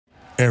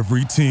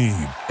Every team,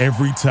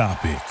 every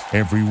topic,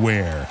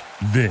 everywhere.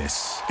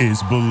 This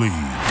is Believe.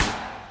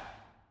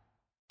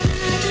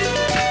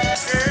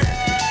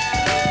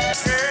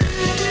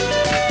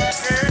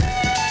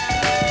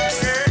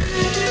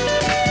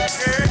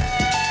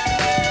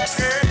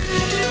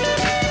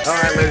 All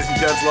right, ladies and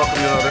gents, welcome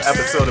to another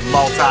episode of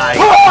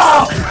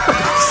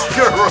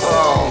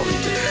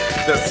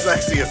the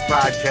sexiest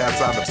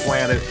podcast on the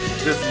planet.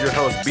 This is your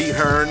host, B.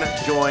 Hearn,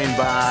 joined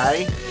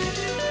by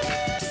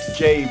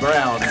Jay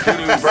Brown,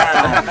 Doo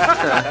Brown,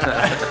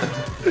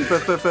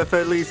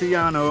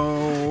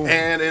 Feliciano.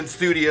 And in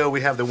studio, we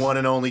have the one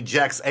and only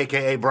Jex,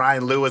 a.k.a.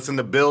 Brian Lewis, in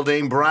the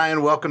building.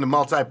 Brian, welcome to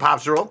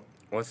Multi-Poptural.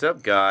 What's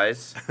up,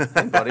 guys?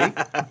 hey, buddy.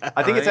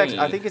 I think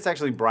it's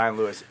actually Brian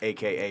Lewis,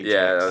 aka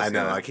Yeah, I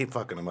know. I keep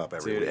fucking him up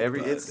every week.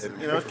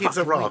 It keeps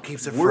it raw,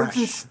 keeps it words fresh.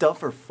 and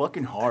stuff are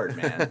fucking hard,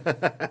 man.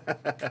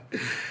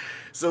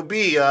 So,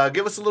 B,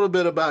 give us a little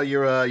bit about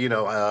your,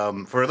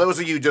 for those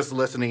of you just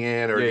listening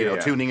in or,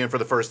 tuning in for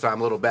the first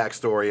time, a little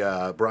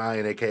backstory.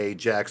 Brian, a.k.a.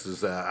 Jax,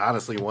 is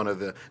honestly one of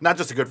the, not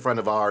just a good friend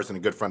of ours and a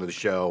good friend of the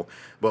show,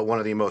 but one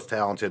of the most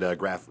talented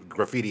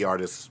graffiti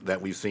artists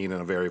that we've seen in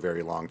a very,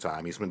 very long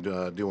time. He's been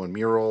doing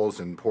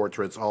murals and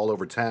portraits all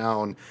over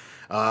town,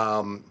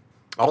 all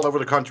over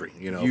the country,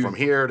 from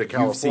here to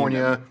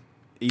California.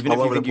 Even if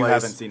you think you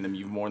haven't seen them,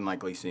 you've more than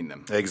likely seen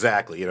them.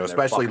 Exactly,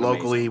 especially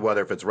locally, amazing.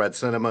 Whether if it's Red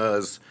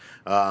Cinemas,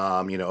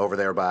 over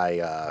there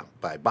by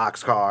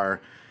Boxcar,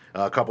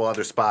 a couple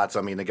other spots.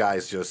 I mean, the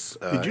guy's just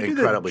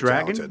incredibly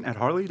Dragon talented. At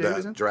Harley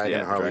Davidson?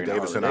 Dragon Harley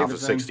Davidson off of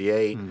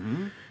 68.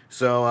 Mm-hmm.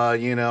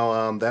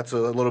 So, that's a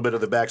little bit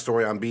of the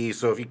backstory on B.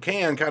 So if you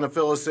can, kind of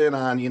fill us in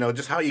on,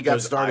 just how you got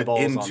started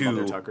into... on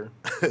Mother Tucker.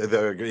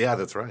 Yeah,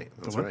 that's right.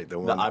 That's right. The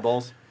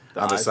eyeballs?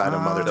 On the side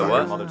of Mother Tucker.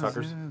 What? Mother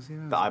Tuckers? Yes.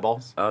 The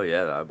eyeballs? Oh,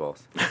 yeah, the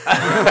eyeballs.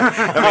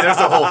 I mean, there's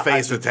a whole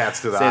face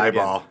attached to the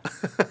eyeball.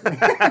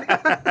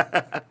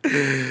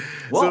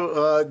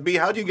 So, B,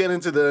 how'd you get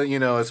into the,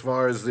 as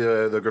far as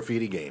the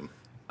graffiti game?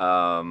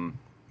 I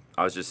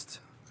was just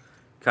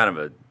kind of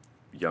a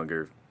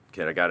younger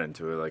kid. I got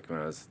into it like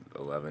when I was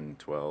 11,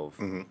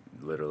 12,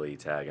 literally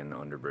tagging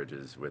under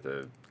bridges with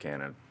a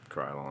can of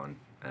Krylon,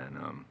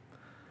 and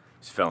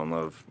just fell in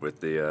love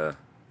with the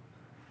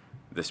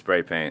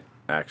spray paint.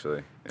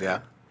 Actually,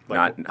 yeah,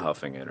 not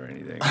huffing it or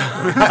anything.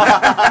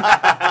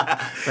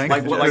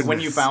 like when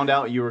you found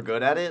out you were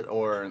good at it,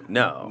 or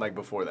no, like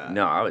before that?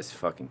 No, I was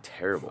fucking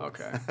terrible.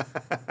 Okay.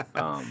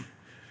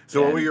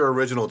 So what were your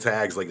original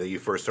tags like that you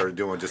first started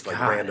doing? Just like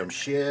random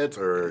shit,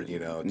 or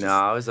just... No,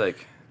 I was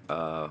like,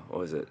 what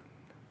was it?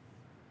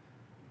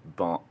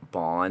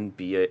 Bon,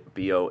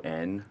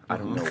 B-O-N. I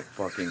don't know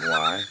fucking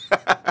why.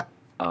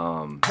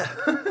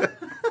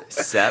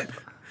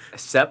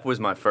 Sep was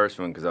my first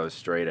one because I was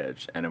straight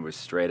edge, and it was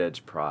straight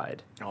edge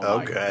pride. Oh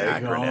okay.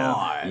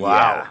 Acronym. Wow.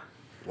 Yeah.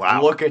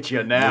 Wow. Look at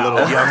you now.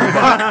 Little young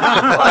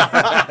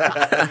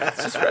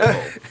It's just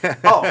Red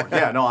Bull. Oh,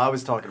 yeah, no, I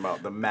was talking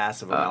about the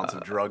massive amounts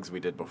of drugs we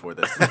did before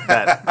this.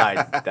 That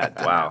didn't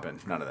happen.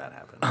 None of that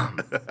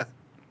happened.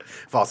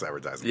 False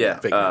advertising. Yeah.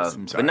 Fake news.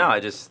 But no, I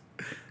just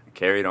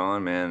carried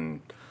on, man,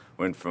 and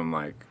went from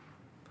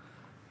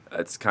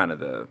that's kind of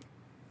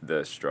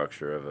the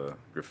structure of a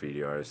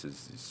graffiti artist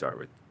is you start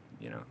with,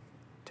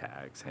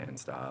 tags, hand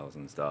styles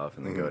and stuff,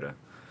 and then go to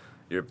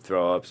your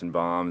throw-ups and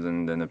bombs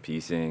and then the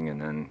piecing,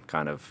 and then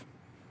kind of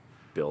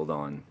build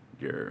on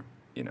your,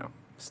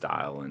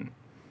 style and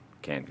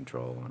can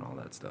control and all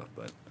that stuff.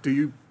 But Do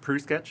you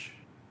pre-sketch?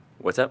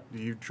 what's up? Do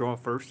you draw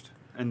first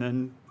and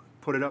then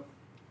put it up?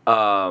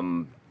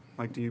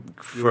 Like, do you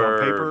do it on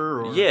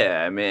paper? Or?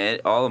 Yeah, I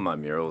mean, all of my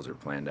murals are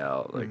planned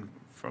out,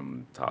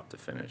 from top to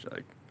finish.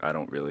 Like, I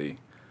don't really...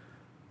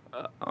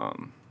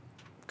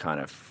 kind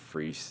of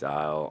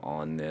freestyle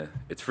on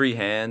it's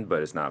freehand,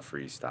 but it's not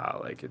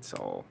freestyle. Like, it's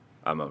all,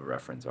 I'm a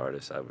reference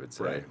artist, I would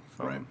say.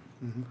 Right.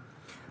 Mm-hmm.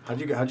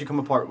 How'd you come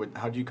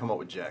up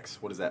with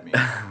Jex? What does that mean?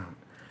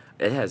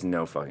 It has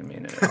no fucking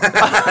meaning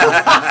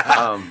at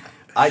all.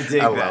 I dig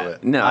that. Love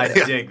it. No, I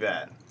dig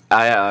that.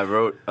 I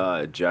wrote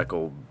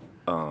Jekyll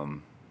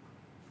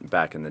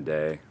back in the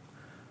day.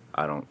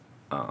 I don't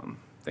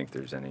think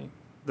there's any...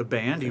 The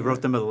band? You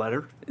wrote them a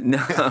letter? No,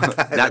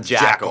 not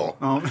Jackal.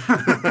 Oh.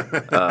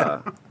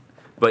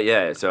 But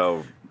yeah,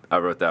 so I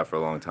wrote that for a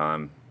long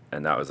time,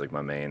 and that was like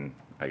my main,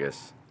 I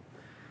guess,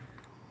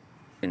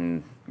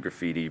 in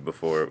graffiti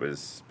before it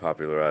was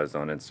popularized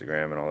on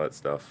Instagram and all that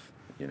stuff.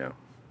 Hell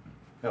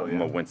I'm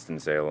yeah. a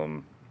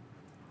Winston-Salem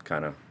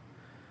kind of,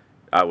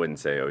 I wouldn't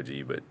say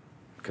OG, but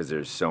because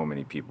there's so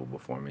many people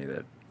before me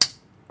that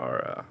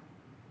are...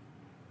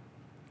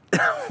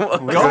 Go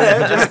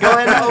ahead, just go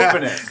ahead and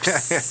open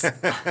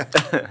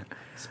it.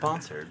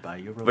 Sponsored by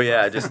your. But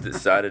yeah, I just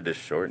decided to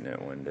shorten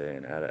it one day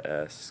and add a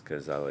S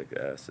because I like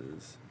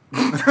S's.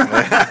 S's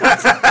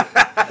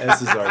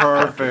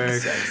are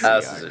perfect.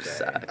 S's are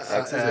sex.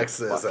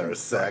 X's are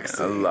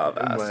sexy. I love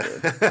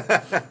asses.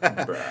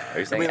 Are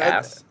you saying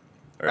ass?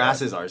 Or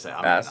asses are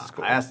sexy. Ass is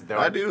cool. There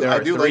are I do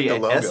three like the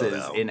logo, S's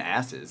though. in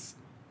asses.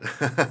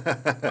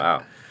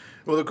 Wow.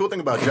 Well, the cool thing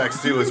about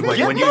Jax too is like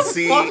when you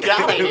see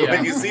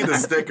the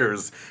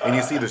stickers and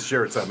you see the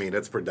shirts. I mean,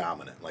 it's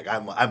predominant. Like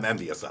I'm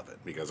envious of it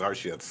because our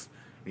shit's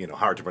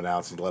hard to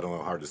pronounce and let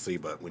alone hard to see.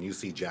 But when you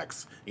see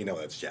Jax,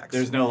 that's Jax.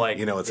 There's no like.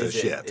 It's his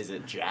shit. Is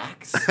it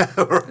Jax?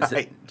 Right. Is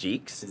it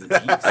Jeeks? Is it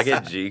Jeeks? I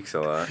get Jeeks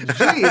a lot.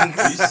 Jeeks?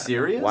 Are you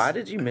serious? Why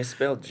did you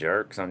misspell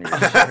jerks on your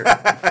shirt?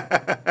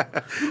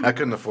 I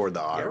couldn't afford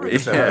the R. We Yeah.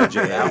 just had a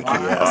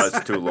J-A-K-S. Oh,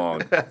 it's too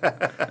long.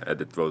 I had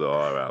to throw the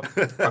R out.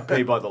 I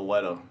pay by the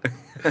letter.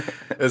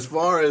 As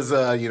far as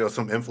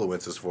some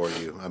influences for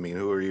you, I mean,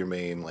 who are your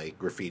main like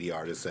graffiti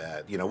artists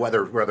that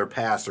whether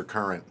past or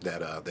current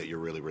that you're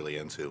really really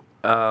into?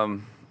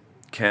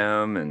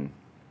 Chem and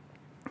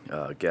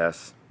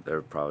Guess.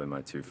 They're probably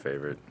my two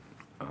favorite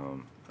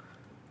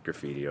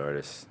graffiti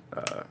artists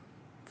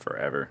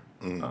forever.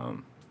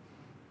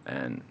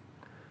 And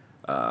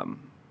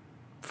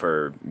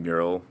for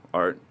mural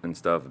art and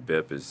stuff,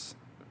 Bip is,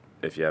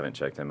 if you haven't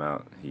checked him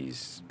out,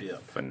 he's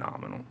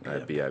phenomenal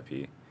at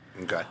BIP.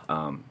 Okay.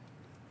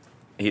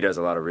 He does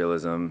a lot of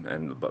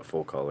realism but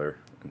full color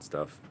and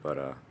stuff. But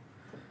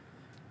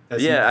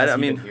Has he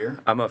been here?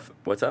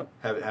 What's up?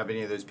 Have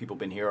any of those people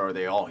been here, or are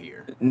they all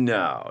here?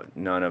 No,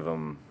 none of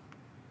them.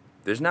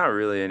 There's not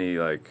really any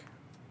like.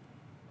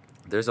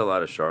 There's a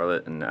lot of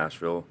Charlotte and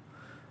Nashville,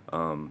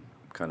 kind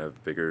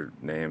of bigger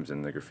names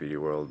in the graffiti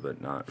world,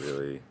 but not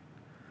really.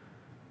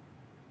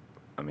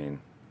 I mean,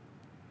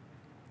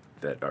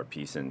 that are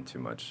piecing too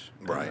much,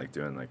 and, right? Like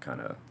doing like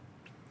kind of.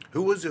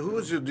 Who was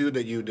the dude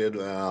that you did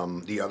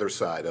the other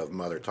side of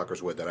Mother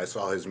Tuckers with? That I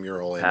saw his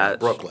mural in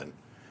Brooklyn.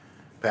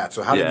 Pat.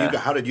 So how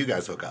did you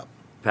guys hook up?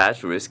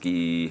 Patch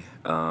Whiskey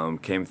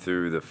came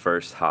through the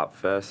first Hop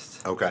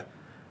Fest. Okay.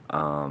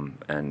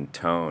 And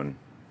Tone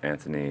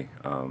Anthony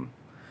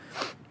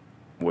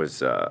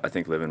was I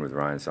think living with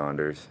Ryan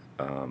Saunders,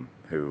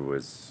 who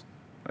was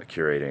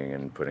curating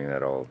and putting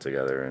that all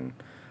together, and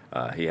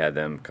he had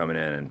them coming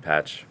in, and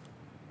Patch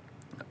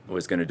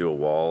was going to do a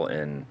wall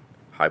in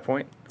High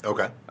Point.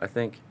 Okay. I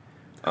think.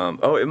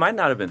 It might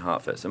not have been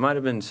Hot Fest. It might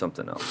have been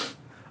something else.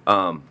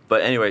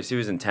 But anyways, he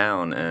was in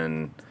town,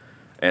 and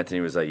Anthony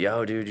was like,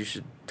 "Yo, dude, you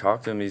should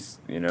talk to him. He's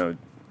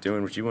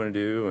doing what you want to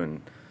do, and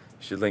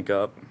you should link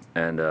up."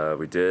 And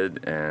we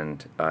did,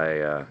 and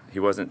he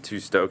wasn't too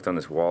stoked on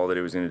this wall that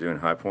he was going to do in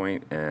High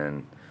Point,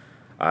 and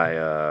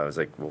I was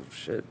like, "Well,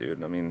 shit,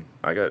 dude. I mean,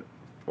 I got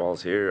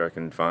walls here I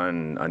can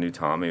find." I knew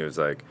Tommy was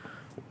like,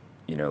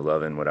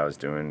 loving what I was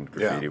doing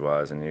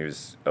graffiti-wise, and he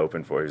was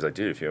open for it. He was like,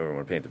 "Dude, if you ever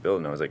want to paint the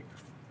building," I was like,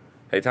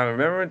 "Hey, Tommy,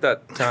 remember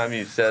that time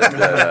you said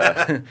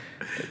that?"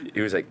 He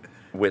was like,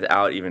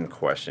 without even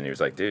question, he was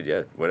like, "Dude,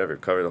 yeah, whatever,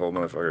 cover the whole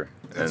motherfucker."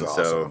 That's and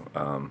awesome.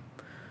 So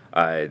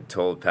I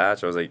told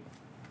Patch, I was like,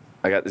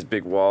 I got this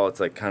big wall.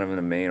 It's like kind of in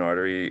the main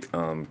artery,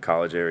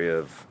 college area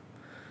of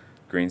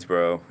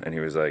Greensboro, and he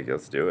was like,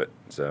 "Let's do it."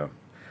 So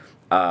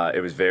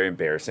it was very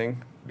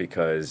embarrassing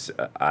because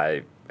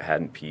I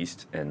hadn't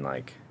pieced in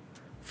like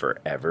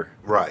forever.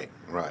 Right.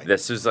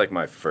 This was like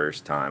my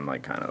first time,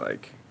 like kind of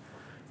like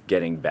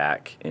getting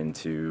back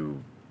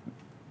into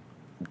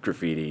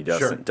graffiti,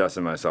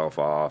 dusting myself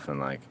off, and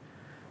like,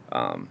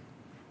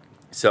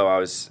 so I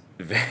was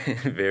very,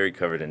 very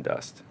covered in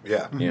dust.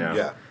 Yeah.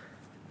 Yeah.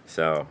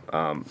 So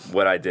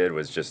what I did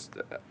was just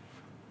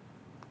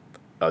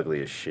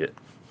ugly as shit.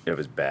 It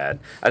was bad.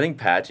 I think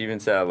Patch even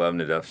said I love him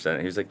to death.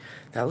 He was like,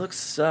 "That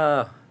looks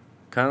kind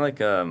of like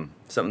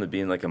something to be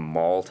in like a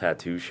mall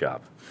tattoo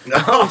shop." Shit!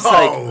 Wow,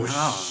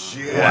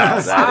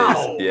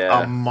 that is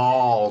a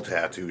mall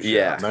tattoo shop.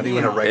 Yeah, not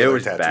even a regular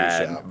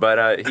tattoo shop.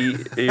 But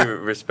he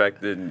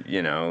respected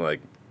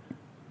like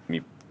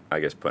me,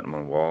 I guess, putting him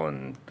on the wall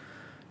and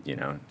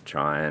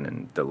trying,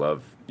 and the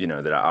love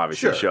that I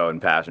obviously showed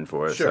and passion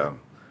for it. Sure.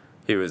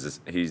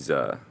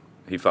 So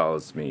he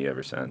follows me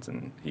ever since,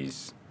 and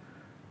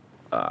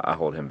I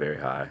hold him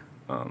very high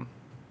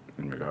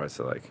in regards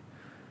to like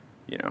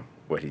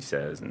what he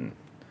says and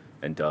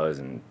does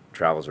and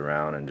travels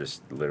around and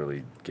just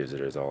literally gives it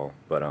his all.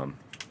 But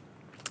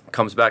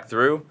comes back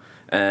through,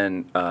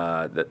 and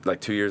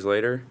like 2 years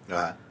later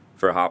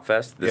for Hop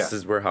Fest, this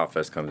is where Hop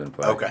Fest comes into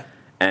play. Okay.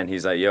 And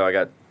he's like, "Yo, I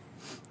got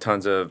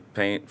tons of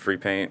paint, free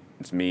paint.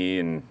 It's me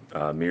and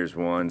Mears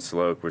One,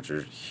 Sloke, which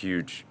are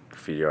huge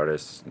graffiti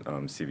artists,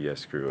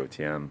 CBS crew,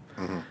 OTM,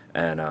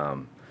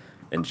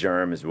 and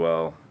Germ as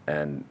well."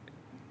 And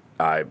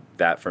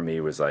that for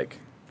me was like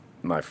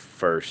my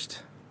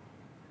first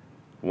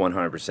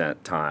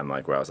 100% time,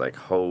 like where I was like,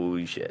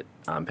 "Holy shit,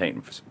 I'm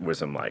painting with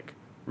some like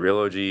real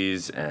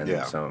OGs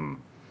and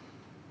some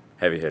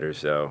heavy hitters."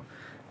 So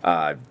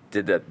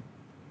did that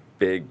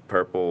big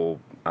purple,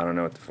 I don't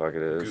know what the fuck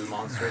it is. Goo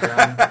monster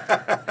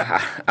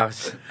guy.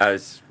 I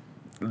was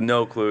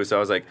no clue. So I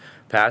was like,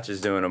 Patch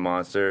is doing a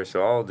monster,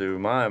 so I'll do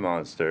my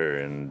monster,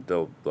 and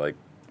they'll like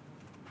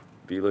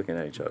be looking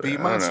at each other. Be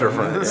monster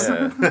friends.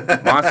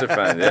 Yeah. Monster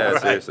friends. Yeah,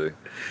 Right. Seriously.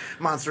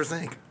 Monsters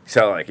Inc.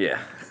 So like, yeah,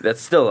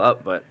 that's still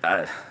up, but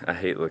I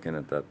hate looking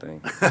at that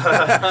thing.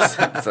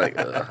 It's like,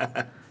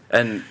 ugh.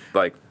 And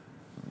like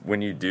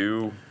when you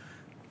do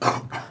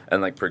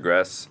and like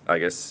progress, I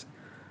guess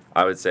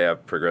I would say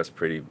I've progressed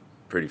pretty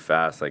pretty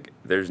fast. Like,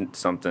 there's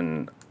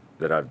something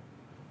that I've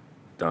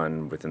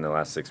done within the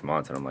last 6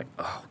 months, and I'm like,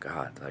 oh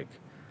God, like,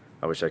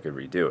 I wish I could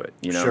redo it.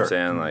 You know what I'm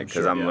saying? Like,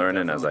 because I'm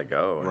learning as I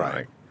go. And right.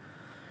 Like,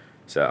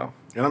 so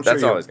and I'm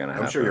that's sure always going to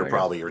happen. I'm sure you're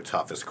probably your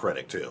toughest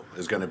critic too.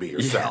 Is going to be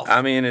yourself. Yeah,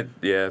 I mean,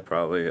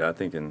 probably. I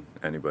think in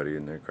anybody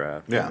in their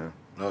craft. Yeah. You know?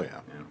 Oh yeah.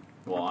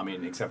 Well, I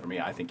mean, except for me,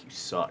 I think you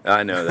suck.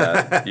 I know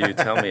that. You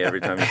tell me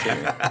every time you see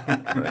me.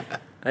 Like,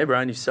 hey,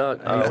 Brian, you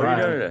suck. Hey, what are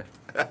you doing today?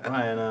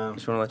 Ryan,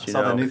 Just want to let you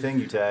saw know. the new thing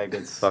you tagged.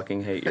 It's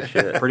fucking hate your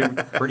shit.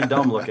 pretty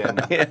dumb looking.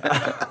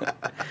 I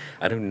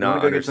do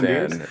not go get some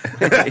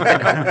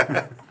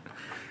understand.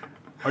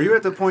 Are you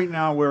at the point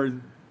now where,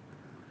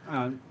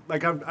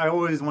 like, I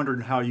always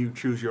wondered how you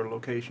choose your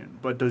location,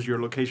 but does your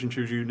location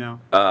choose you now?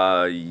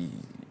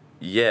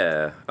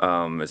 Yeah.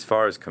 As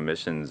far as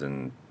commissions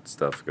and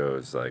stuff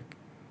goes, like,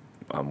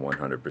 I'm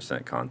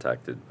 100%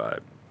 contacted by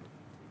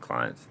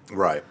clients.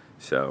 Right.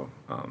 So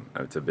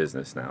it's a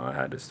business now. I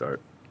had to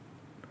start.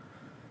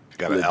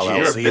 Got an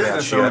LLC,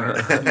 that shit.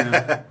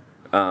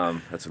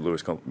 That's a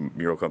Lewis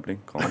Mural Company.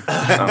 Calling.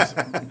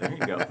 There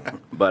you go.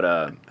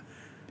 But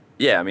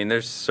yeah, I mean,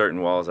 there's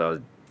certain walls I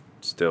would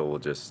still will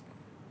just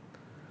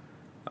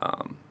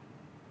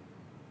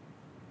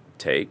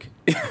take.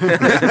 There you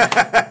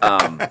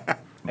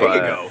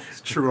go.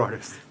 It's a true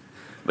artist.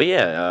 But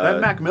yeah,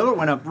 That Mac Miller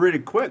went up really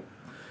quick.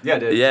 Yeah, it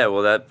did. Yeah,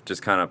 well, that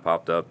just kind of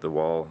popped up the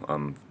wall.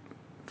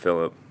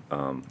 Philip, my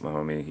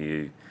homie,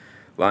 he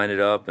lined it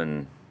up,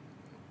 and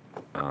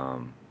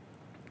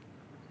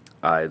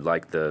I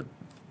liked the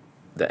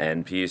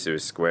end piece. It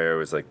was square. It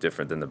was like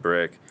different than the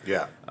brick.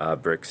 Yeah.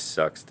 Brick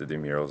sucks to do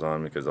murals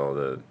on because all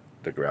the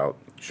grout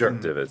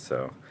divots.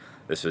 So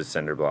this was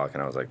cinder block,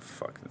 and I was like,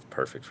 fuck, it's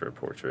perfect for a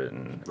portrait.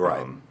 And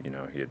right. You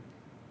know, he had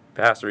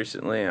passed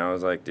recently, and I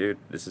was like, dude,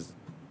 this is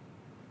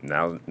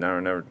now or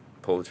never.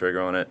 Pull the trigger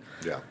on it.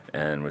 Yeah.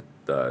 And with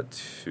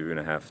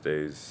 2.5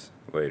 days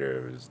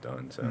later, it was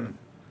done. So,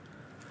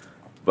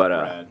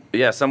 but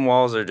yeah, some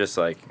walls are just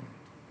like,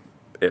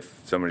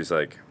 if somebody's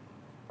like,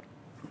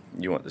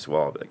 you want this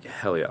wall, I'll be like,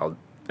 hell yeah,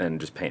 and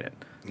just paint it.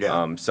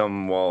 Yeah.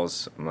 Some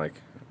walls, I'm like,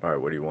 all right,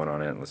 what do you want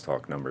on it? Let's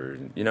talk numbers.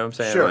 You know what I'm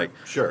saying? Sure. Like,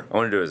 Sure. I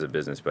want to do it as a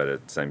business, but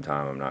at the same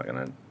time, I'm not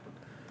gonna.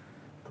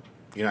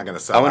 You're not gonna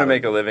sell. I want to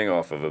make a living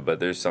off of it,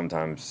 but there's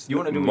sometimes you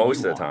want to do most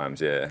of the want.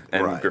 times, yeah.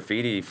 And Right.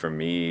 graffiti for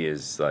me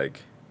is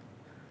like,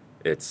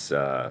 it's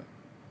all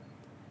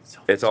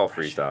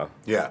freestyle.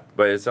 Yeah.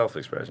 But it's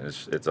self-expression.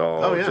 It's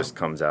all yeah. just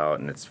comes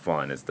out and it's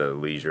fun. It's the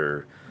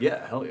leisure.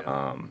 Yeah, hell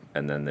yeah.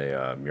 And then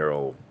the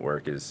mural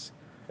work it's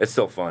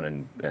still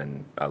fun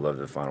and I love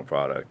the final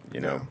product,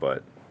 you know. Yeah.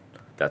 But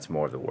that's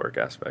more the work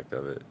aspect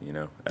of it, you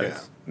know,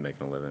 as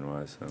making a living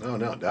wise. So. Oh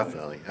no,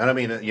 definitely. And I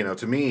mean, you know,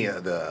 to me,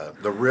 the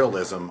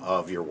realism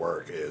of your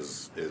work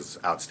is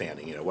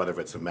outstanding. You know, whether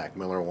it's a Mac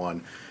Miller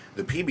one,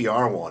 the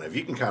PBR one. If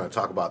you can kind of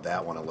talk about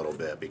that one a little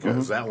bit,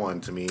 because that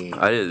one to me,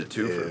 I did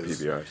 2 for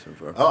PBR so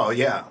far. Oh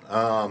yeah,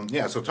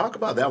 yeah. So talk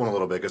about that one a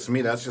little bit, because to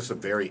me, that's just a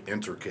very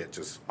intricate,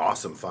 just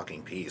awesome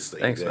fucking piece that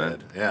Thanks, you did.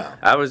 man. Yeah.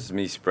 That was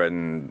me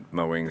spreading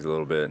my wings a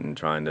little bit and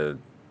trying to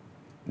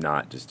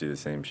not just do the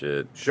same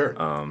shit.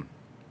 Sure.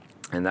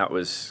 And that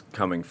was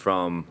coming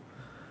from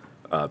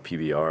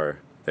PBR.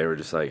 They were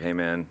just like, hey,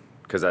 man,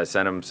 because I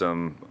sent them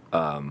some,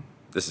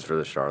 this is for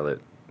the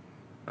Charlotte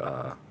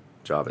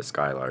job at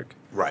Skylark.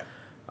 Right.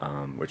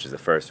 Which is the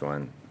first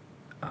one.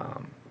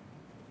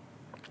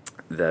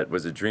 That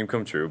was a dream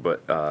come true,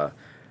 but I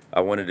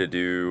wanted to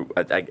do,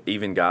 I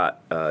even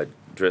got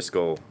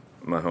Driscoll,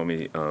 my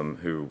homie,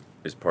 who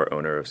is part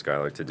owner of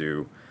Skylark, who's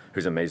an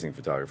amazing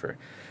photographer.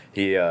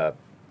 He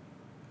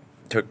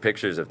took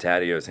pictures of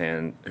Taddeo's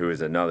hand, who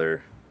is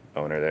another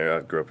owner there.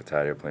 I grew up with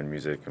Taddeo playing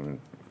music, and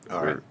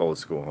we're old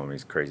school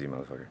homies, crazy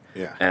motherfucker.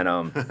 Yeah.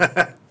 And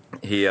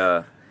he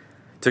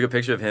took a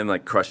picture of him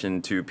like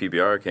crushing 2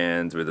 PBR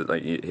cans with it,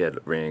 like he had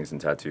rings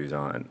and tattoos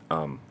on.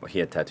 He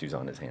had tattoos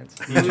on his hands.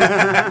 He put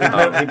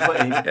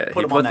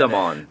them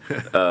on.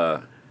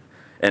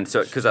 And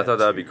so, because I thought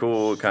that would be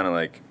cool, kind of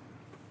like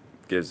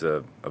gives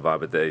a vibe.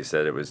 But they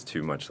said it was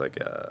too much like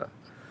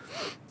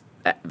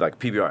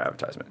PBR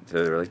advertisement.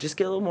 So they were like, just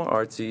get a little more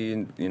artsy,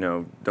 and you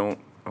know, don't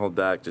hold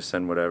back, just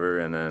send whatever.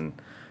 And then,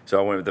 so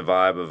I went with the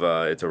vibe of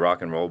it's a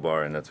rock and roll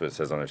bar, and that's what it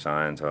says on their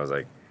sign. So I was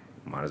like,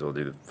 might as well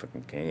do the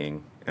fucking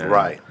king. And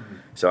right.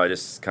 So I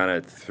just kind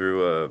of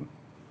threw a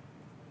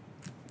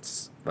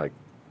like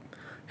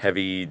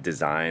heavy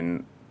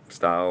design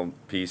style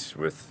piece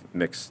with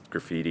mixed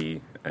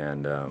graffiti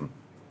and a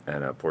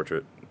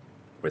portrait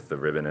with the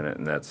ribbon in it,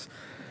 and that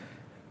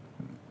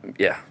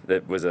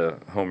was a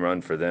home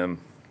run for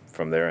them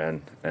from their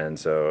end. And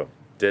so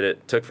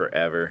took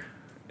forever.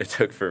 It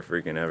took for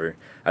freaking ever.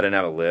 I didn't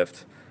have a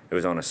lift. It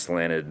was on a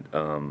slanted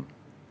kind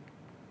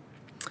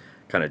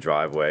of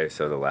driveway,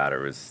 so the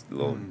ladder was a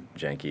little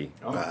janky.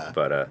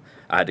 But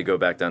I had to go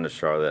back down to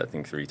Charlotte, I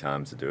think 3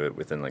 times to do it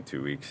within like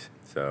 2 weeks.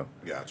 So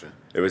Gotcha.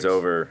 it was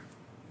over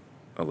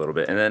a little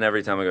bit. And then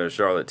every time I go to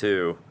Charlotte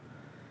too,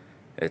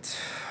 it's,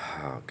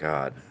 oh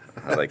God,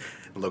 I like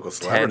Local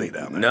celebrity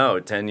down there. No,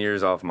 10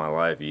 years off my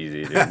life,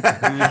 easy, dude.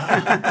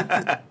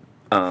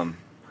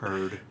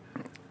 Heard.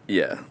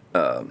 Yeah,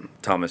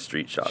 Thomas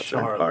Street shots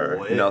are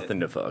Charlotte. nothing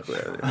to fuck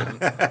with.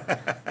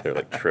 They're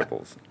like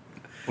triples.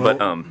 Well,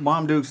 But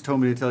Mom Dukes told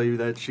me to tell you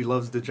that she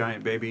loves the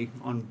giant baby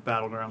on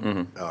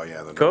Battleground. Oh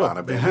yeah, the Cool.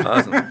 Nirvana band.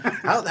 Awesome.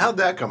 How'd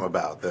that come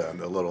about? The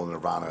little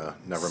Nirvana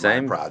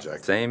Nevermind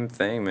project. Same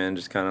thing, man.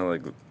 Just kind of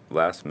like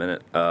last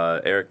minute.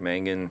 Eric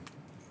Mangan,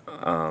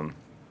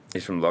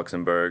 he's from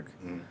Luxembourg.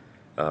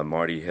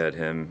 Marty had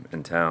him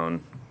in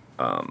town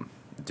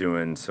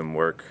doing some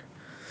work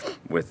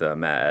with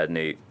Matt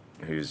Adnate,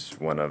 who's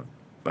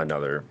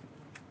another.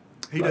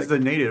 He does the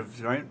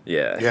natives, right?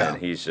 Yeah, Yeah. and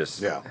he's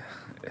just Yeah.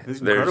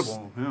 He's There's-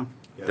 incredible.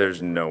 Yeah.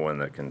 There's no one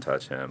that can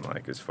touch him.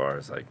 Like as far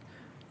as like,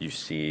 you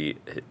see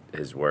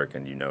his work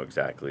and you know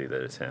exactly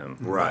that it's him.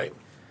 Right.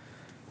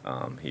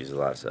 He uses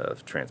lots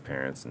of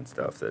transparency and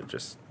stuff that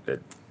just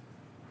it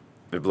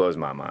blows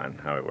my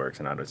mind how it works,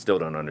 and I still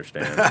don't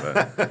understand.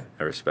 But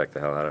I respect the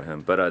hell out of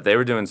him. But they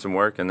were doing some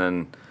work, and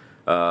then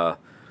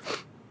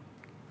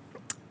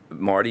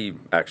Marty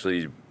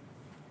actually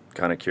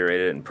kind of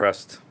curated it and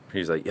pressed.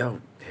 He's like,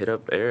 "Yo, hit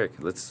up Eric.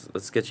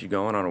 Let's get you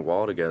going on a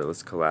wall together.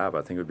 Let's collab.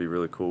 I think it would be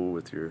really cool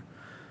with your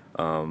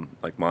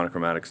like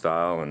monochromatic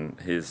style." And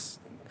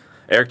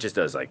Eric just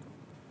does like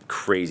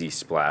crazy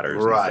splatters.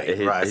 and Right,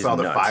 stuff. right. I He's saw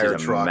the nuts. fire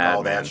He's a truck, all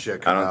madman. that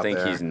shit I coming don't out think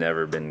there. he's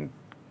never been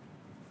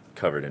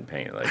covered in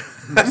paint, like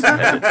just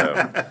head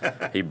to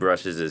toe. He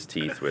brushes his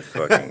teeth with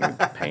fucking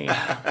paint.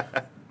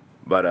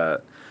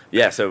 But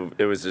yeah, so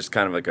it was just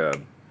kind of like a,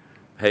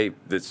 hey, you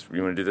want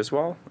to do this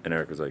wall? And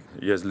Eric was like,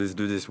 yes, let's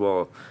do this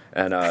wall.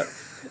 And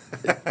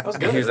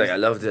he was like, I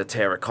love the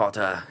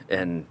terracotta.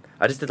 And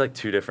I just did like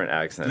 2 different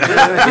accents.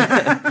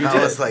 I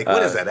was like,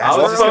 what is that? I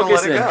was Accent?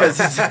 just gonna let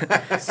focusing it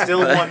go. 'cause Still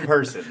one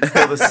person.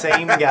 Still the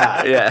same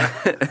guy. yeah.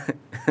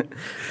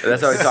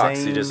 That's how he talks.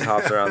 He Same. just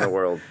hops around the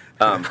world.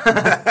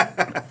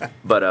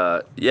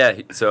 But yeah,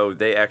 so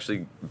they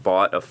actually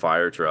bought a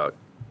fire truck.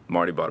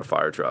 Marty bought a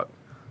fire truck.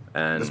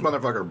 And This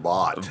motherfucker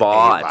bought a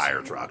Bought.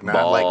 fire truck,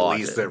 not like Bought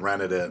leased it. it,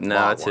 rented it. no,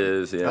 bought it's one.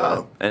 his, yeah.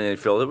 Oh, And he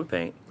filled it with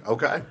paint.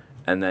 okay.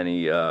 And then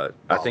he, I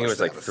think it was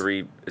like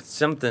status. it's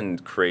something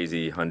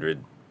crazy,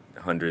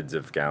 hundreds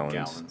of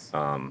gallons.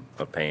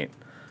 Of paint.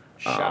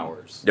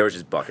 Showers. There was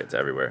just buckets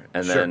everywhere.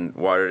 And Sure. then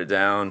watered it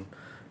down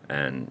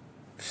and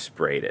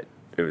sprayed it.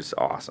 It was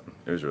awesome.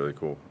 It was really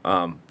cool.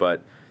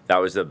 But that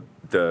was there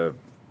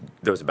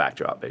was a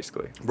backdrop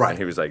basically. Right, And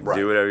he was like, right.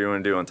 do whatever you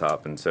want to do on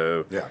top. And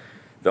so Yeah.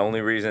 the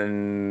only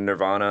reason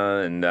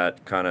Nirvana and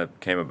that kind of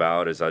came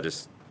about is I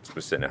just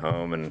was sitting at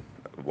home, and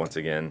once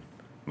again,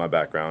 my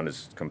background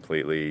is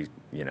completely,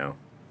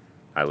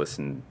 I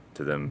listen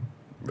to them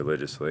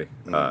religiously.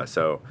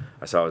 So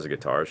I saw it was a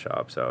guitar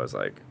shop, so I was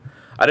like,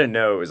 I didn't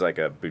know it was like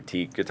a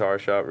boutique guitar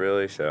shop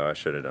really, so I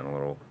should have done a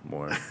little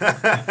more.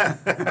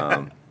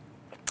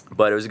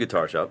 But it was a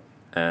guitar shop,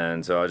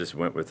 and so I just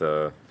went with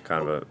a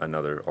kind of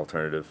another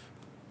alternative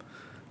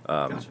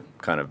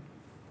kind of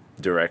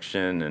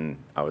direction, and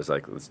I was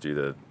like, let's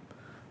do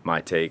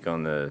my take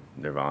on the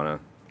Nirvana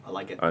I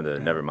like it. or the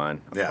Nevermind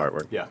Yeah.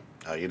 artwork. Yeah.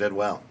 Oh, you did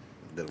well.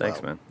 You did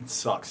Thanks, well. man. It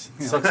sucks.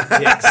 It sucks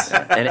dicks.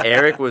 And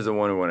Eric was the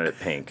one who wanted it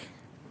pink.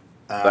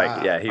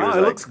 Like, yeah, he was it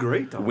like, looks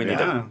great, though. we need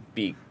Yeah. a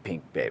big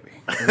pink baby.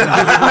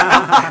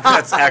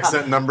 That's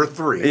accent number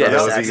 3. Yeah, for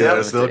those that's of you that are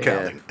accent still number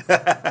counting.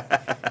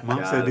 Mom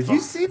Yeah, said, "Did fuck.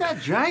 you see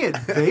that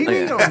giant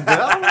baby on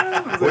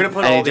Battleground?" We're gonna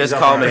put all And he these just up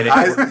called on me.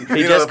 our- And I-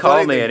 he you know, just the called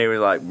funny me, thing- and he was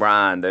like,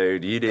 "Brian,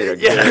 dude, you did a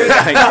good."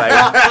 Like,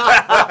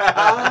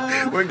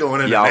 We're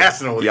going Y'all-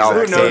 international with y'all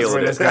these Who killed knows accents.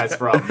 where it. this guy's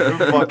from?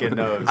 Who fucking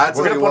knows? I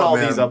tell We're gonna you put what, all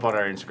man. these up on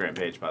our Instagram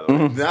page, by the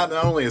way. Not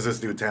only is this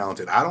dude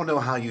talented, I don't know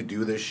how you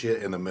do this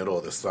shit in the middle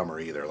of the summer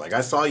either. Like,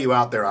 I saw you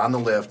out there on the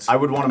lift. I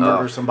would want to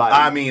murder somebody.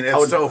 I mean,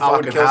 it's so I would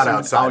fucking kill hot some- I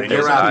outside, would and kill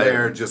you're somebody. out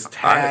there just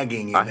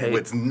tagging, I and hate-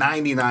 it's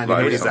 99 I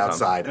hate degrees sometimes.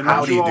 outside. And How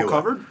aren't do you you all do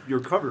covered? You're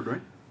covered,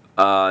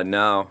 right?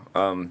 no,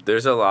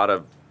 there's a lot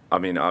of. I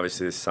mean,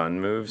 obviously the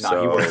sun moves, Nah,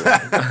 so he works.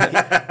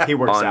 He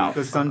works On- out.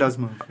 The sun does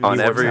move. on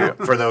He works every out.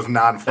 it for those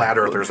non-flat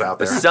earthers out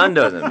the there? sun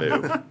doesn't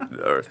move,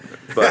 the earth,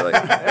 but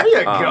like There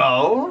you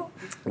go.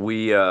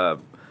 we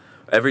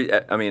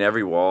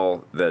every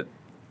wall that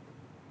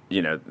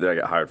that I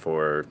got hired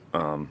for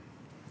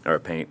or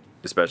paint,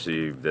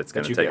 especially that's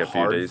going That to you take get a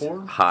few hard days.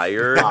 for?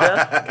 Hired,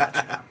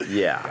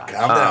 yeah.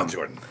 Calm down,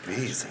 Jordan.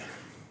 Easy.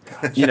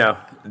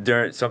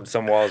 During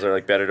some walls are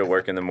like better to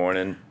work in the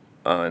morning,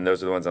 and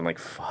those are the ones I'm like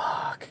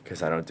fuck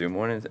because I don't do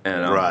mornings.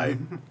 And Right.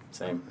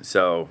 Same.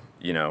 So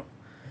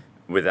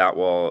with that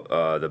wall,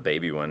 the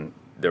baby one,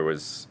 there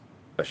was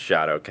a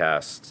shadow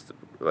cast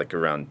like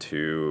around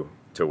 2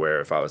 to where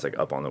if I was like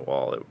up on the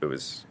wall, it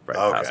was right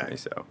past Okay. me.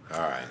 So All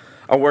right.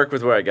 I'll work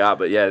with what I got,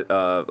 but yeah,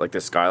 like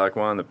the Skylark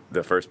one,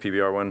 the first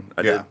PBR one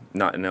I Yeah. did,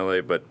 not in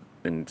LA, but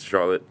in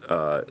Charlotte,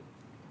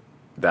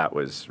 that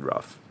was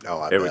rough. Oh,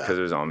 I it was bet. because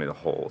it was on me the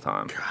whole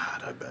time.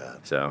 God, I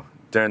bet. So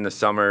during the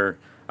summer,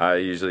 I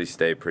usually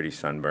stay pretty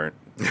sunburnt.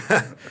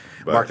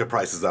 Mark the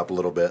prices up a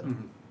little bit.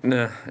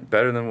 Nah,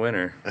 better than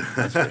winter,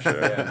 that's for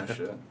sure. Yeah,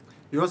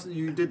 no shit.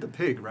 You did the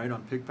pig, right,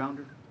 on Pig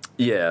Pounder?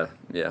 Yeah.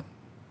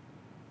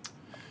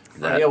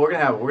 Yeah, we're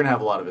gonna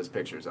have a lot of his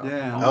pictures up.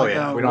 Yeah. Oh,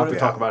 yeah. We don't have to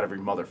talk about every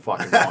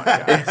motherfucking one,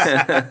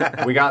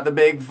 guys. We got the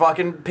big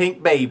fucking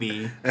pink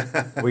baby.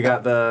 We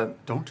got the.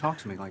 Don't talk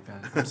to me like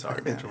that. I'm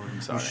sorry, man. I'm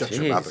You sorry. shut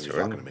your mouth when Jeez, you're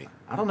Jordan. talking to me.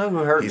 I don't know who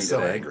hurt He's me so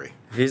today. angry.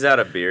 He's out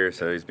of beer,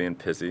 so he's being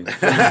pissy.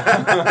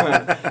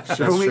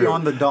 Show me true.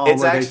 on the doll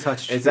It's where actually, they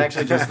touched it's you.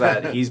 actually just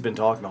that he's been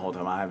talking the whole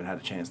time. I haven't had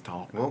a chance to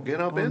talk. Well,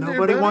 get up Well, in there,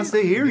 nobody buddy. wants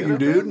to hear Get you, up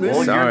dude. in there.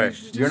 Well, Sorry.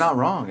 you're not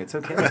wrong. It's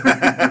okay.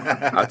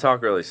 I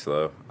talk really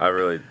slow.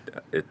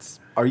 It's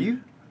Are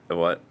you?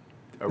 what?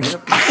 Are we? You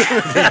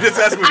just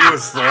asked me if he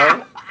was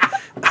slow?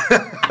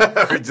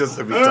 Or just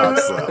if he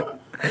talks slow?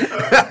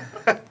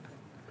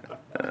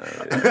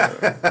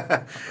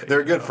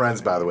 They're good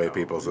friends, by the way,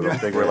 people, so don't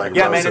think we're like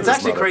Yeah, man, roasting it's this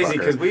actually crazy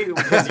motherfucker.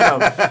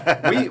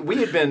 because we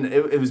had been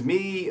it was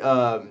me,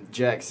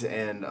 Jex,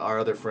 and our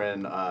other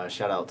friend.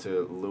 Shout out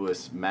to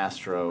Louis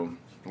Mastro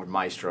or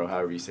Maestro,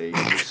 however you say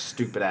your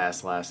stupid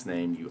ass last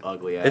name, you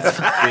ugly ass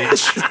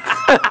bitch.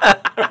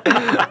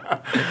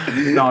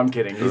 No, I'm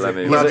kidding. Love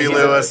you,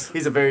 Louis.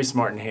 He's a very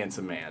smart and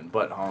handsome man,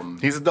 but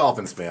He's a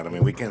Dolphins fan. I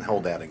mean, we can't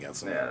hold that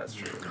against him. yeah, that's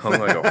true. Hung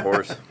like a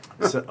horse.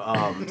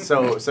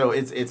 So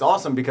it's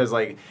awesome because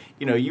like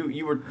you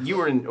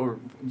were in or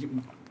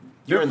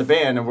you're in the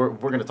band and we're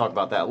gonna talk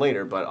about that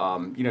later, but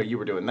you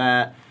were doing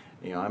that.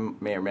 I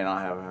may or may not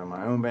have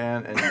my own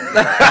band, and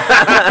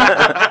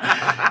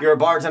you're a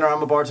bartender.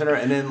 I'm a bartender,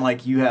 and then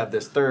like you have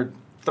this third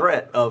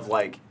threat of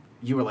like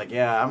you were like,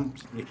 yeah, I'm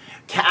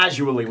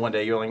casually one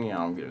day you're like,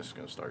 I'm just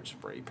gonna start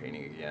spray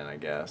painting again, I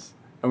guess,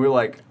 and we're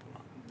like,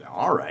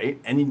 all right,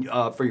 and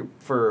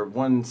for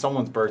when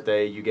someone's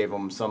birthday, you gave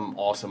them some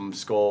awesome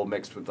skull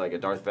mixed with like a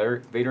Darth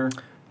Vader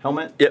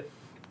helmet. Yep.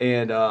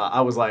 And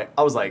I was like,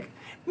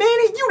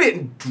 Manny, you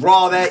didn't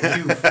draw that,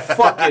 you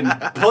fucking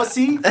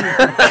pussy.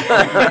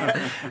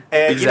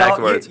 And Exact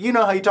words. You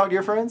know how you talk to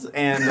your friends,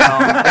 and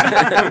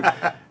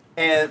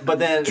but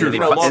then lo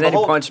And and then he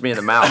behold, punched me in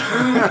the mouth.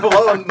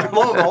 lo and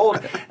behold,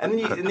 and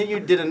then you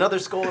did another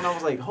skull, and I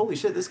was like, holy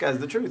shit, this guy's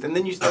the truth. And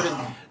then you started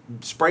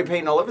spray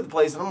painting all over the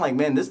place, and I'm like,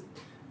 man, this,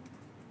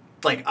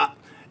 like, I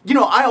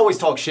always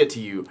talk shit to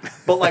you,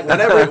 but like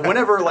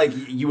whenever like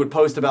you would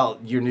post about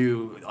your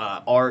new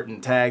art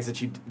and tags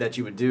that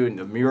you would do and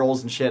the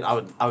murals and shit, I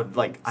would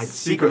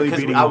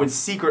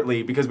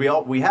secretly because we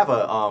have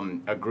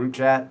a group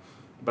chat,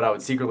 but I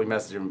would secretly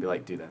message him and be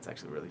like, dude, that's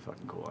actually really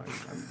fucking cool. I'm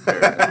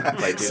very,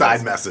 like, dude,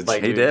 Side message.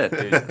 Like, He dude,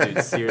 did.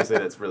 dude, seriously,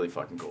 that's really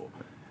fucking cool.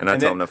 And I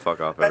And tell then- him to fuck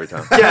off every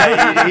time.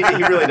 Yeah,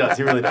 he really does.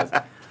 He really does.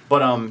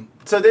 But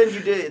so then you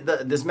did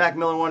this Mac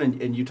Miller one,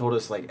 and you told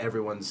us like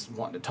everyone's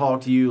wanting to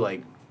talk to you,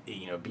 like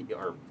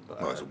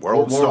it's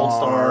World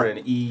Star.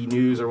 and E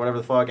News or whatever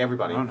the fuck,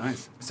 everybody. Oh,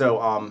 nice. So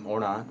or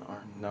not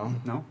or no.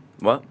 No?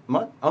 What?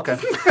 What? Okay.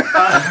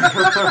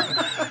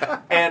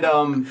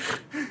 And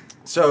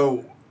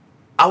so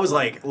I was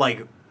like,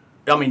 I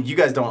mean, you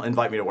guys don't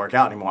invite me to work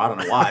out anymore. I don't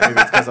know why. Maybe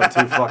it's because I'm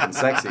too fucking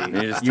sexy.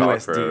 You just talk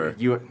forever.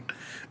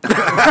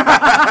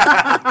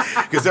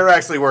 Because they're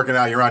actually working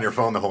out. You're on your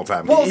phone the whole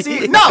time. Well,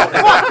 see, no,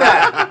 fuck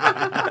that.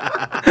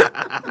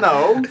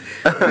 No,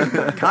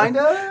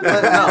 kinda,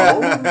 but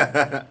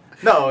no.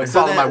 No,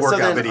 follow my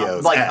workout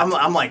videos. Like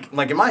I'm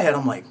like in my head,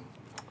 I'm like,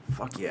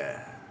 fuck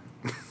yeah,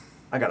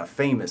 I got a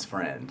famous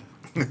friend.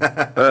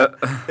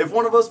 If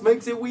one of us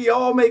makes it, we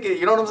all make it.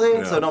 You know what I'm saying?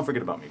 Yeah. So don't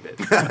forget about me, bitch.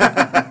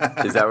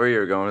 Is that where you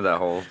were going with that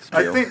whole I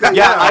spiel? think that,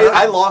 Yeah,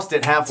 I lost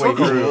it halfway took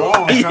a through.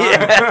 long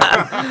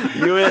time.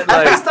 You went At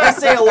like, least I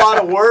say a lot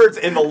of words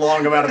in the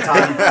long amount of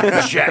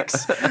time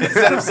checks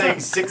instead of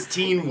saying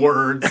 16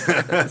 words.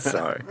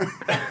 sorry.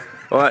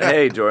 Well,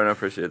 hey, Jordan, I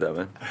appreciate that,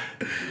 man.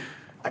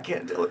 I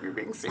can't tell if you're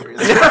being serious.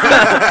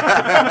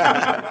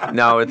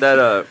 No, with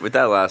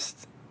that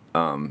last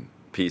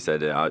piece I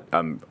did,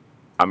 I'm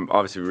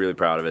obviously really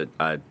proud of it.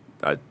 I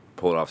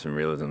pulled off some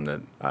realism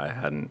that I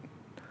hadn't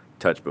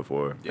touched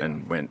before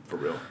and went For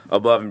real.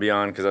 above and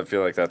beyond because I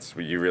feel like that's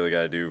what you really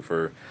got to do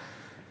for,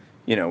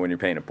 when you're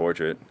painting a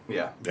portrait.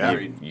 Yeah. Yeah.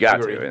 You got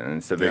Agreed. to, and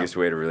it's the biggest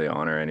way to really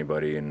honor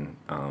anybody and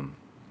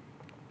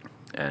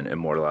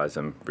immortalize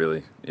them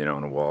really,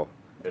 on a wall.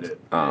 It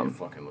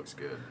fucking looks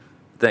good.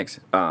 Thanks.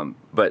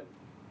 But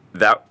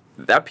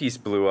that piece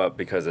blew up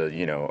because of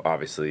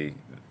obviously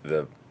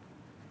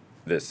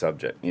this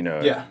subject.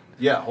 Yeah.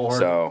 Yeah. Wholehearted.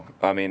 So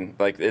I mean,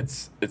 like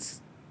it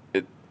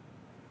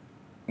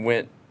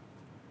went,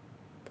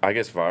 I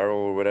guess, viral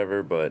or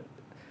whatever, but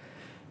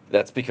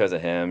that's because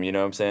of him. You know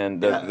what I'm saying?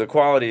 The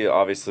quality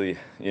obviously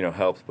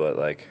helped, but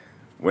like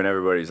when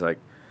everybody's like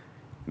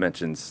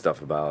mentions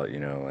stuff about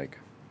like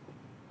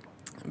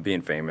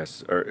being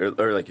famous or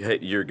like, hey,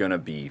 you're gonna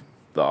be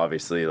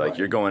obviously like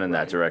you're going in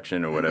that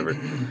direction or whatever,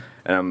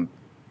 and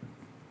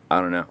I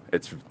don't know,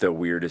 it's the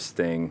weirdest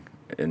thing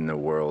in the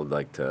world,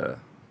 like to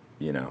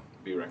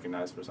be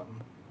recognized for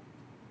something.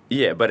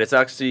 yeah, but it's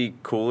actually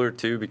cooler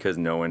too because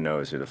no one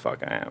knows who the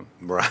fuck I am.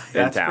 Right.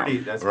 In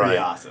town. That's Right. pretty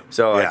awesome.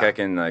 So like Yeah. I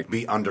can like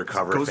Be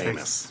undercover Ghostface.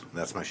 famous.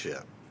 That's my shit.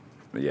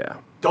 yeah.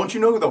 Don't you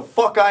know who the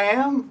fuck I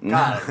am?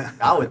 God,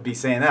 I would be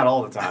saying that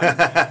all the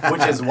time,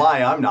 which is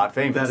why I'm not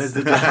famous. That is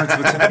the difference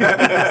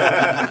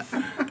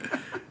between.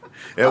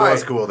 It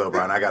was cool though,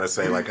 Brian. I got to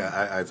say, like,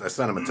 I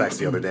sent him a text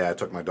the other day. I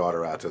took my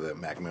daughter out to the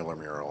Mac Miller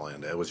mural,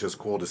 and it was just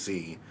cool to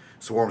see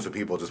swarms of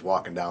people just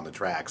walking down the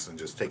tracks and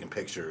just taking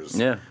pictures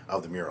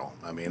of the mural.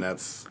 I mean,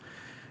 that's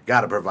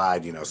got to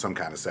provide, you know, some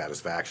kind of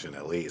satisfaction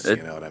at least. You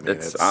know what I mean?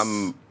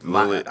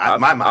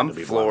 I'm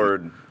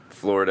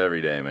floored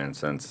every day, man.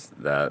 Since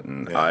that,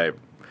 and I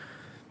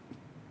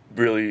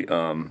really.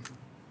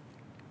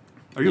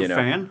 Are you a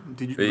fan?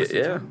 Did you listen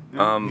to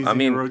him? I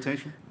mean,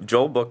 rotation?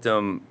 Joel booked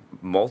him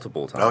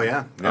multiple times. Oh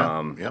yeah.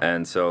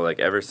 And so like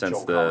ever since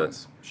Joel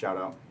Collins, shout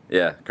out.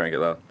 Yeah, Crank It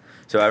Loud.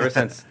 So ever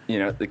since, you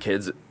know, the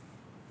kids,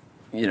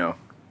 you know,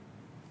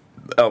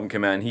 the album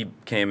came out, and he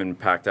came and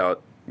packed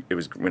out. It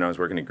was when I was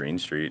working at Green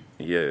Street.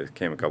 He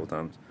came a couple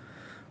times,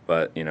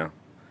 but you know,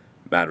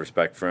 mad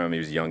respect for him. He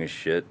was young as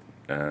shit,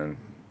 and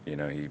you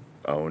know, he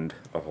owned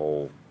a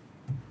whole,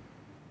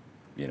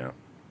 you know,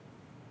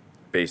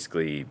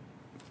 basically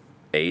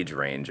age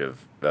range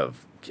of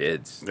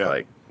kids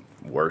like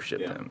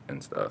worshipped him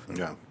and stuff.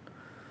 Yeah.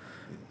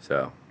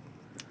 So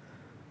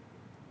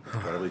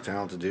incredibly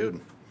talented dude.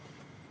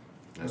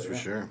 That's for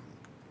sure. Do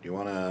you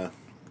want to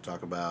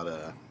talk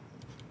about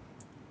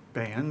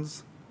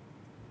bands?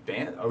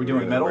 Are we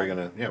doing metal?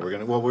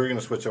 We're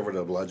gonna switch over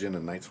to Bludgeon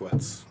and Night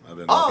Sweats.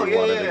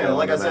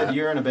 Like I said,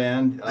 you're in a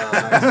band. You're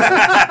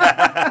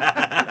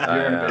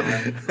in a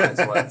band. Night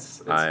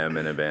Sweats. I am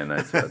in a band,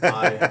 Night Sweats.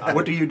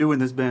 What do you do in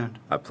this band?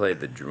 I played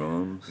the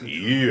drums.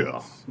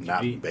 Yeah.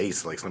 Not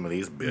bass like some of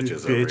these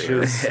bitches over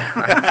here.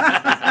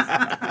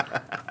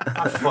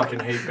 I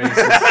fucking hate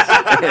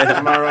bassists.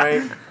 Am I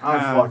right?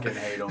 I fucking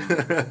hate them.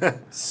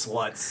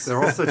 Sluts.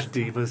 They're all such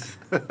divas.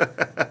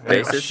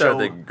 Bassists are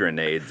the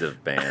grenades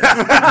of bands.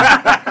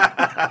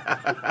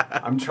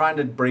 I'm trying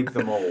to break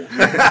the mold.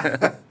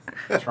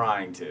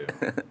 Trying to.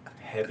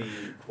 Heavy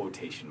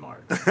quotation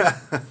marks.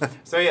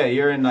 So yeah,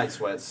 you're in Night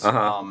Sweats.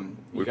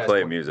 We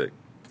play music.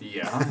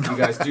 Yeah, you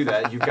guys do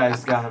that. You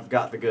guys have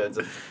got the goods.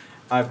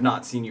 I've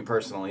not seen you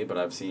personally, but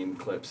I've seen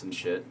clips and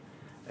shit.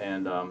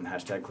 And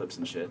hashtag clips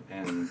and shit.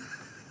 And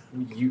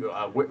you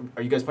are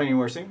you guys playing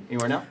anywhere soon?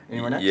 Anywhere now?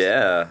 Anywhere next?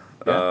 Yeah.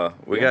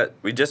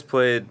 We just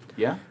played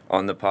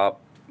on the Pop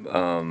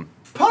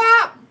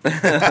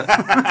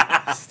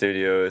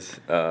Studios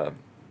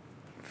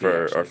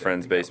for our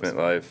friend's Basement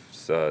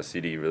Life's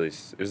CD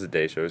release. It was a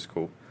day show. It was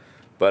cool.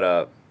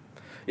 But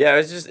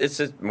it's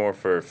just more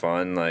for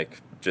fun.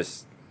 Like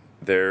just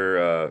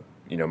they're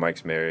you know,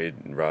 Mike's married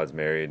and Rod's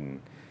married,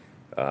 and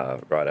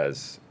Rod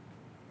has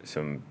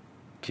some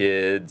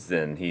kids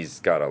and he's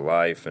got a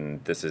life,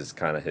 and this is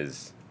kind of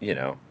his, you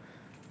know,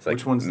 it's like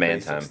which one's man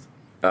the time.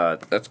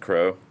 That's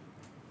Crow.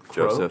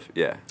 Joseph.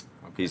 Yeah,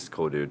 okay. He's a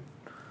cool dude.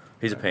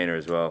 He's a painter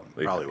as well.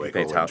 Probably way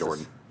paints cooler than houses.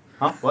 Jordan.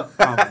 Huh? What?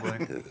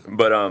 Probably.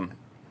 But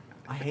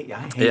I hate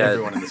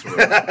everyone in this room.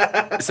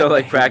 So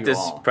like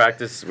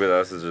practice with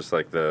us is just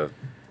like the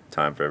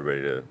time for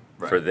everybody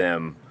for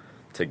them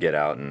to get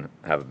out and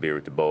have a beer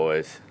with the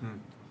boys,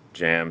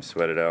 jam,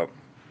 sweat it out.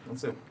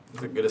 It's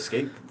a good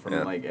escape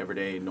from like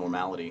everyday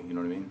normality. You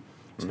know what I mean?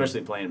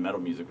 Especially playing metal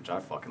music, which I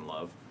fucking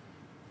love.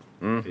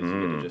 Because you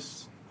get to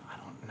just, I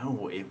don't know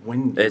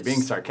when you're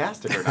being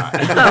sarcastic or not.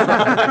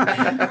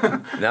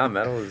 No,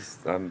 metal is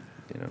you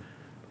know,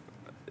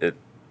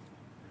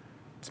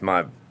 it's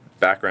my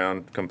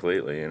background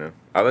completely. You know,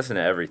 I listen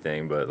to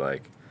everything, but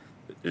like,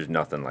 there's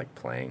nothing like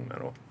playing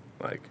metal.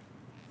 Like,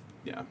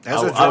 yeah.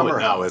 As a drummer,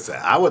 how is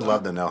that? I would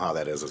love to know how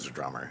that is as a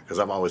drummer, because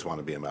I've always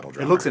wanted to be a metal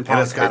drummer. It looks impossible.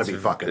 And it's got to be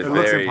fucking it's fun.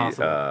 very,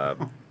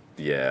 impossible.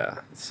 you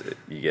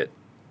get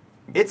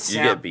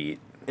beat.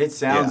 It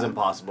sounds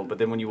impossible, but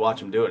then when you watch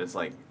them do it, it's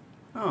like,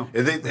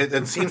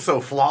 it seems so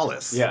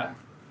flawless. yeah.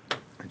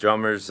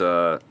 Drummers,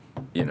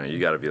 you know, you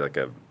got to be like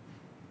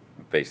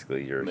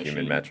basically your Machine.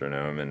 human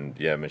metronome and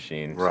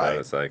machine. Right. So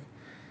it's like,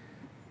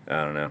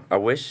 I don't know. I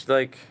wish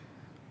like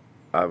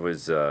I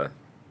was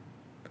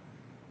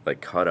like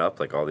cut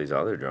up like all these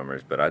other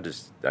drummers, but I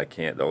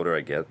can't. The older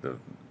I get, I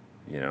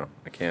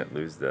can't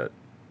lose that.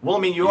 Well, I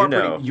mean, you are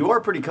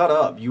pretty cut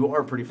up. You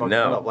are pretty fucking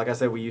cut up. Like I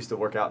said, we used to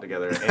work out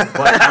together.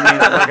 But I mean,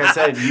 like I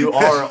said, you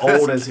are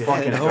old as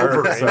fucking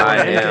dirt. So, I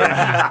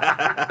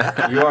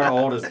am. You are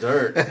old as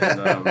dirt.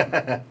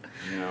 And,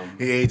 you know,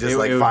 He ages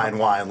like fine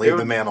wine. Leave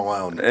the man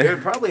alone. it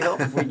would probably help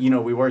if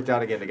we worked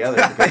out again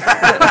together.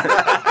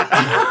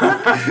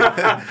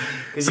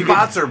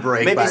 Sponsor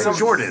break by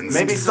Jordan's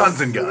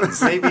Sons and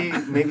Guns. Maybe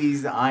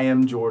I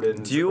am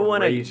Jordan's. Do you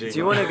want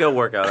to go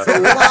work out? A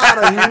lot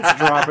of hints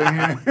dropping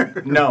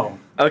here. No.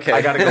 Okay.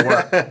 I gotta go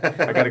work.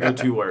 I gotta go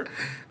to work.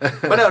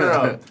 But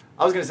no.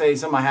 I was gonna say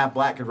some of my half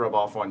black could rub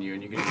off on you,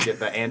 and you could just get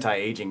the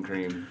anti-aging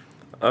cream.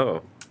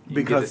 Oh.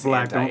 Because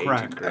black don't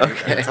crack.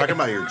 Okay. You're talking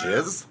about your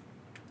jizz?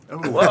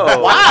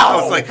 Whoa. Wow!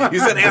 I was like, you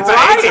said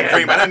anti-aging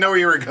cream. I didn't know where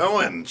you were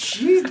going.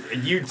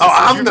 Jeez,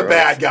 I'm the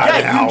bad guy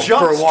now. You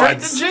jumped for straight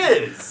once. to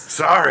jizz.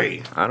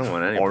 Sorry. I don't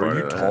want any part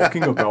of that.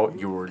 talking about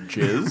your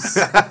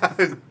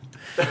jizz?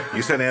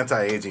 You said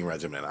anti-aging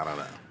regimen. I don't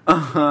know.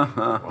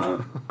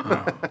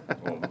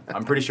 Well,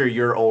 I'm pretty sure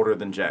you're older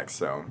than Jax,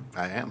 so.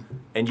 I am.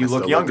 And you I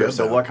look still younger, good,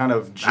 so though. what kind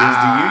of jizz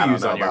I do you don't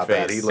use know on your about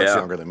face? that. He looks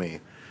younger than me.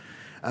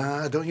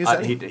 Don't use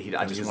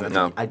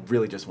that. I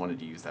really just wanted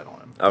to use that on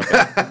him.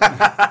 Okay.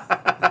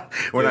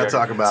 We're not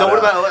talking about So what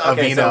about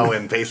Aveeno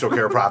and facial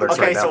care products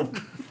right now.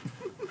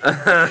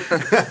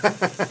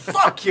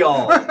 Fuck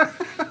y'all.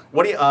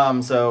 What do you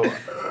so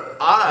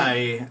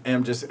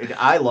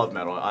I love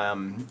metal. I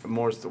am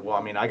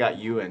I got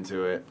you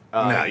into it.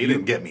 No, you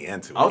didn't get me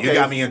into it. Okay. You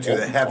got me into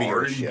the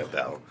heavier shit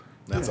though.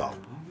 That's all.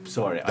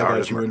 Sorry, I art got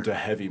is you murder. into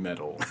heavy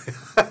metal.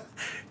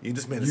 You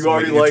just made it You seem like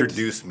already you liked-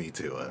 introduced me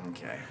to it.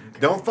 Okay.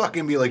 Don't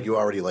fucking be like you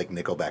already like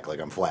Nickelback like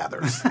I'm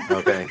Flathers.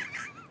 Okay.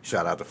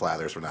 Shout out to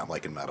Flathers for not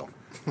liking metal.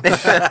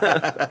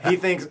 He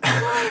thinks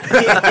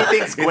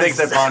Gwen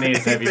Stefani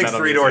is heavy He thinks metal.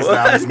 Three Doors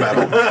Down is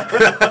metal.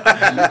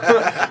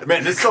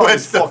 Man, this song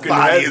is fucking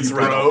Stefani heavy, is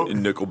bro.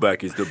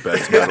 Nickelback is the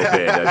best metal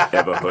band I've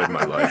ever heard in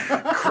my life.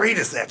 Creed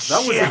is that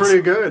That shit. was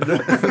pretty good.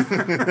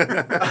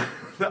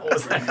 That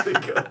was actually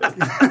good.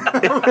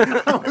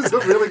 That was a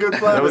really good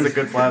plan. That was a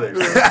good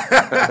Flathers.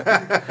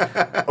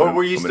 Or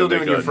were you still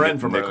doing your friend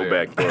from earlier?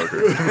 Nickelback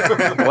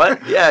burger.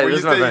 What? Yeah, Were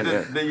this you is my friend.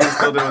 still, Yeah. you were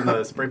still doing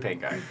the spray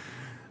paint guy?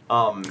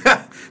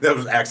 That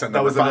was accent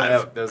number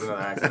 5. That was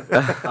another accent.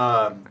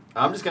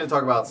 I'm just going to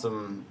talk about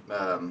some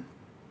of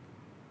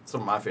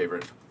my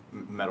favorite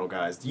metal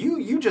guys.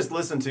 You just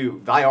listened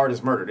to Thy Art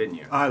Is Murder, didn't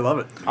you? I love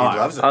it. He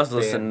loves it. I was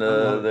listening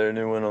to their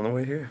new one on the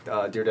way here.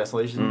 Dear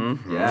Desolation?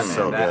 Mm-hmm. Yeah, man,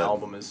 So that good.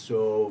 album is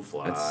so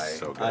fly. It's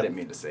so good. I didn't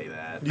mean to say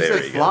that. You said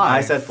Very good. fly.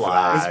 I said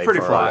fly. It's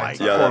pretty for a fly. white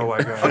guy. For a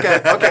white guy.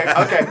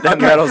 Okay. That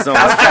metal song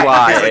is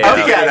fly. Did yeah.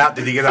 you get it out?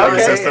 Did you get it out of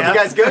your Okay, system? you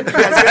guys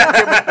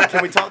good?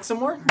 Can we talk some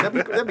more?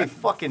 That'd be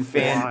fucking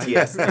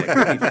fantastic.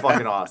 That'd be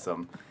fucking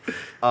awesome.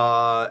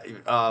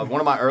 One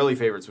of my early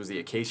favorites was the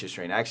Acacia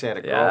Strain. I actually had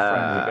a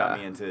girlfriend who got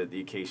me into the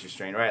Acacia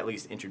Strain, or at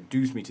least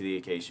introduced me to the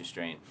Acacia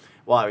Strain.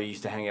 Well, I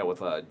used to hang out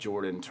with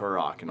Jordan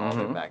Turok and all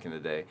them back in the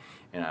day,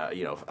 and I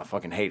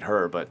fucking hate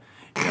her, but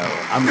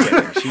I'm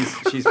kidding.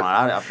 She's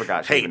fine. I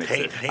forgot she even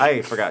existed.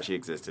 I forgot she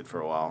existed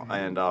for a while,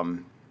 and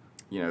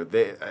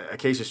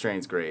Acacia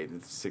Strain's great.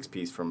 It's a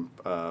 6-piece from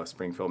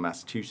Springfield,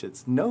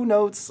 Massachusetts. No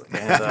notes.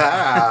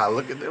 And,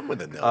 Look at them with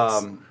the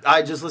notes.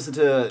 I just listened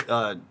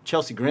to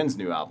Chelsea Grin's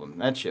new album.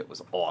 That shit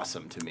was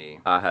awesome to me.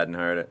 I hadn't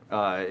heard it.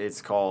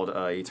 It's called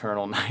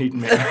Eternal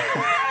Nightmare.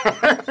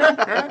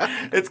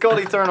 It's called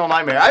Eternal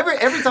Nightmare.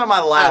 Every time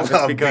I laugh,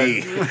 it's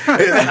because...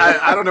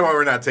 I don't know why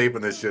we're not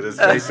taping this shit. His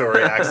facial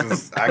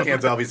reactions. I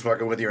can't tell if he's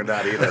fucking with you or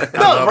not either.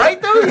 No,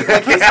 right though?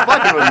 Like, he's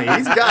fucking with me.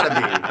 He's gotta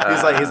be.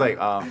 He's like,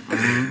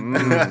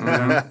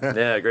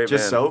 Yeah, great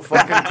just band. so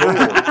fucking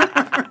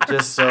cool.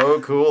 Just so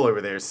cool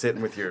over there,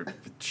 sitting with your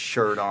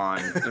shirt on.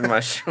 In my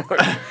short.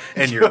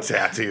 And your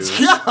tattoos.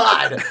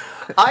 God,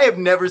 I have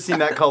never seen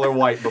that color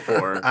white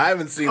before. I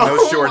haven't seen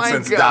those shorts my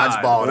since God.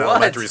 dodgeball in What?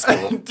 elementary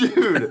school.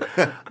 Dude,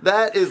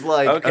 that is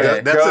like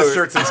Okay. That's ghost. a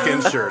shirts and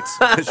skins shorts.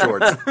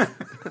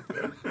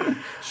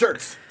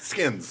 Shirts,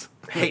 skins,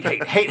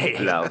 Hate.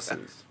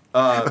 Blouses.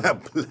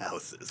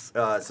 blouses.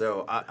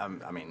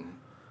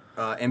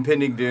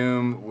 Impending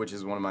Doom, which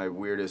is one of my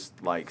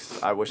weirdest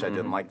likes. I wish I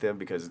didn't like them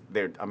because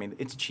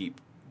it's cheap.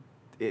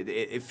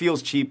 It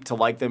feels cheap to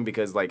like them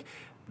because like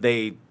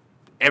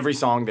every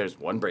song there's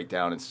one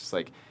breakdown. It's just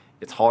like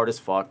it's hard as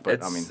fuck.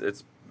 But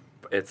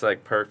it's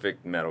like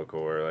perfect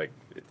metalcore, like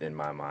in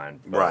my mind.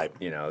 But, Right.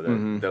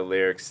 The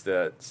lyrics,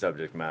 the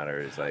subject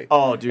matter is like.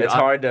 Oh, dude, it's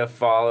hard to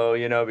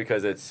follow,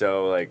 because it's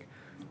so like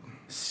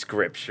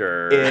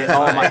scripture.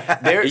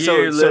 They're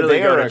literally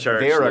go to church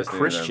they are a listening to them.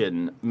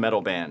 Christian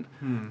metal band,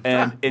 and did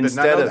not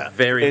instead know of that.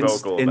 Very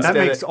vocal about That instead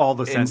makes of- all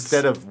the sense.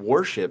 Instead of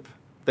worship,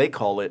 they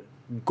call it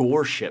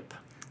goreship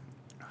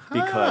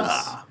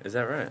because Is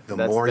that right? The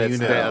more you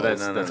know.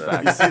 That's No, the no, no.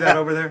 fact. You see that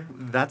over there?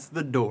 That's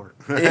the door.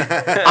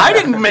 I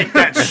didn't make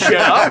that shit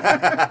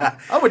up.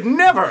 I would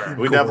never.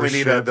 We definitely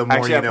need a the more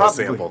Actually, you know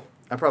sample.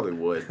 I probably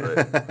would,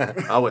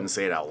 but I wouldn't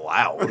say it out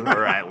loud,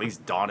 or at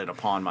least dawn it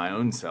upon my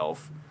own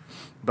self.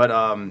 But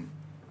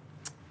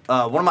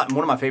one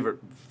of my favorite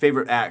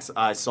acts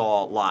I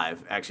saw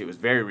live. Actually, it was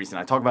very recent.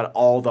 I talk about it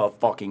all the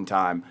fucking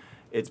time.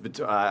 It's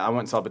I went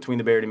and saw Between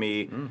the Buried and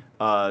Me,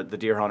 The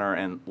Deer Hunter,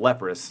 and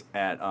Leprous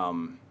at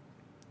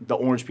the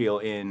Orange Peel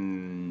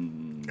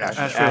in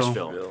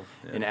Asheville.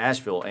 In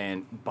Asheville,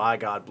 and by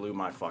God, blew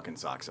my fucking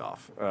socks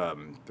off.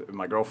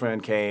 My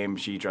girlfriend came;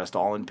 she dressed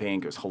all in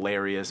pink. It was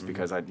hilarious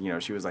because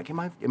she was like, "Am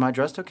I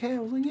dressed okay?" I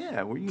was like,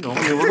 "Yeah, we're going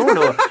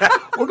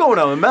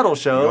to a metal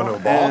show." You going to a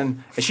ball?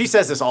 And she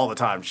says this all the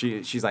time.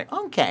 She's like,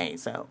 "Okay,"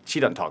 so she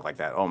doesn't talk like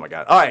that. Oh my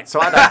God! All right,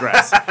 so I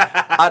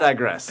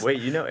digress.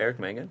 Wait, you know Eric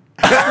Mangan?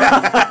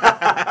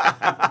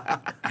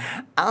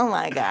 Oh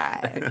my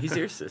God, He's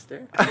your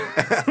sister?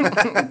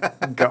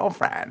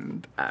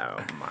 girlfriend.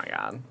 Oh my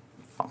god.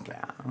 Fuck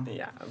yeah.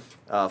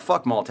 Yeah.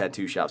 Fuck mall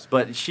tattoo shops.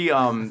 But she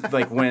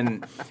like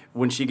when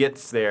she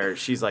gets there,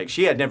 she's like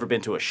she had never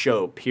been to a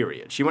show.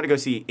 Period. She went to go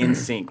see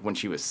NSYNC when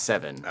she was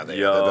 7. That doesn't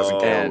Yo,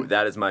 count.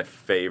 that is my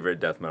favorite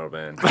death metal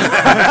band. They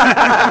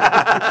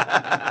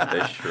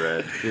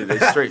shred. Dude, they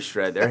straight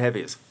shred. They're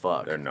heavy as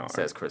fuck. They're gnarly.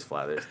 Says Chris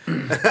Flathers.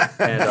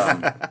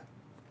 And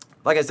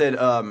like I said,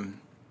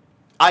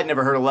 I'd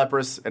never heard of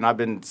Leprous, and I've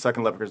been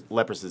sucking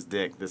Leprous's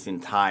dick this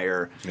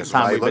entire This is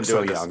time why he we've been looks so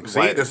doing young. this.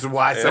 See, this is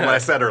why I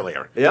said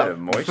earlier. Yeah, Yep.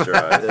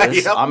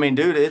 moisturize. Yep. I mean,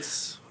 dude,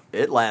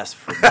 it lasts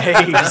for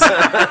days.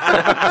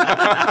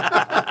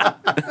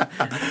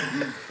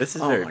 This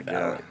is Oh very my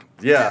valid. God.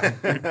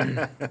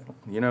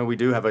 Yeah. We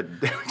do have a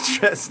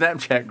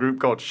Snapchat group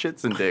called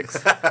Shits and Dicks.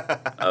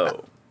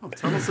 Oh,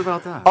 Tell us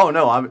about that. Oh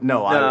no,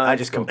 I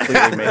just cool.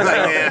 completely made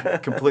that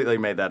up. Completely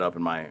made that up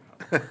in my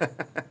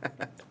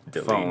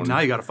phone. Now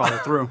you got to follow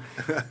through.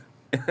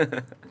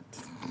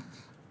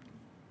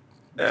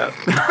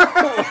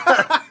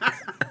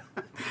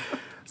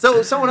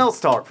 So someone else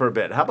talk for a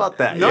bit. How about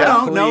that?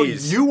 No,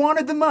 please. you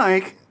wanted the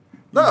mic.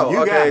 No, You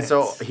okay, got it.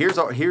 so here's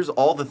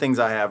all the things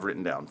I have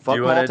written down. Fuck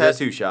you mall wanna just-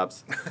 tattoo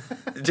shops.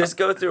 just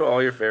go through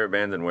all your favorite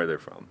bands and where they're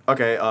from.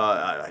 Okay,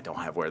 I don't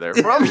have where they're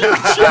from.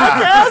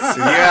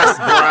 Yes,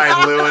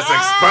 Brian Lewis,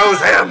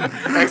 expose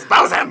him!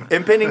 Expose him!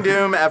 Impending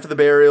Doom, After the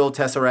Burial,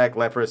 Tesseract,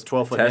 Leprous,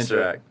 12-Foot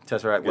Tesseract. Ninja.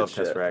 Tesseract, Good love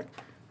shit.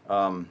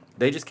 Tesseract.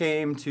 They just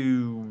came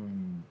to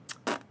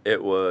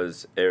It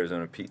was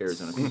Arizona Pete's.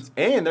 Arizona Pete's.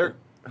 And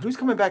who's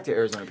coming back to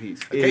Arizona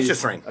Pete's? Acacia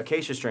Strain.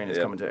 Acacia Strain is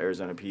Yep. coming to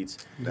Arizona Pete's.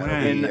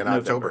 That'll be in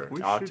October. We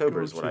should October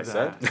go is what to I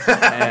said.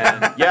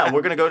 that. And yeah,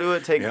 we're going to go to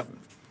it, take Yep.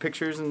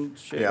 pictures and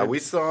shit. Yeah, we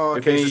saw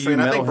If any Acacia of you Strain.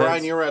 I think, metalheads-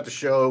 Brian, you were at the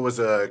show. It was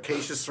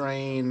Acacia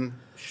Strain,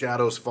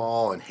 Shadows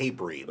Fall, and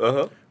Hatebreed.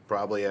 Uh-huh.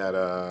 Probably at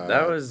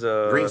That was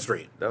Green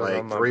Street, That was like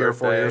on my 3 or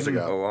 4 years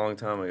birthday ago. A long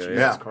time ago. Yeah.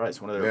 Jesus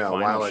Christ, one of their Yeah, a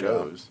final while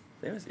ago. shows.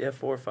 It was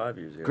 4 or 5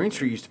 years ago. Green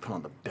Street used to put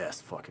on the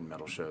best fucking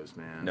metal shows,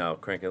 man. No,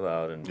 Crank It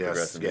Loud and Yes,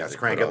 Progressive yes, Music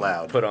Crank put It on-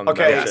 Loud. Put on the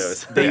Okay, metal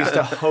shows. they used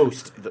to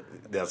host.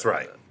 That's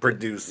right.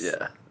 Produce.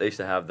 Yeah, they used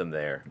to have them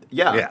there.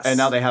 Yeah, Yes. and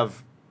now they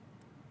have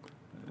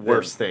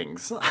worse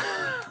things.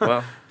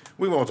 Well,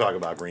 We won't talk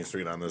about Green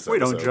Street on this We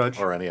don't episode. judge.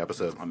 Or any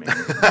episode. I mean,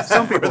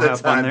 Some people the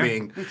have fun time there.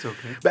 being. It's okay.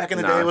 Back in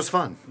the Nah. day, it was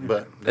fun.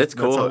 But it's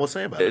cool. That's all we'll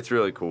say about it. It's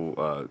really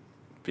cool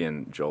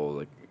being Joel,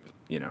 like,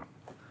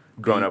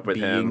 growing up with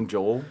being him.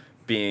 Joel.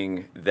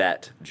 Being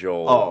that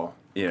Joel. Oh.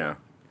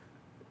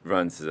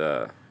 Runs,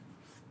 Your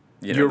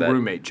that-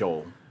 roommate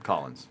Joel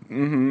Collins.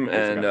 Mhm, I forgot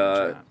and to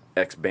mention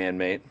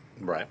ex-bandmate.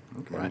 Right.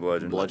 Right.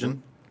 Bludgeon.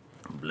 Bludgeon.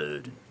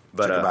 Blood. Check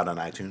But him out on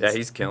iTunes. yeah,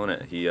 he's killing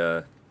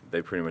it.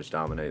 They pretty much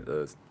dominate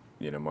the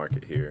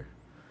market here.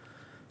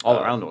 All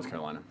around North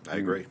Carolina. I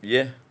agree.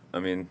 Yeah, I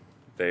mean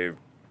they.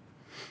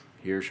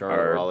 Here, Charlotte,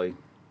 Are- Raleigh.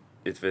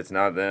 If it's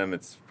not them,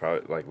 it's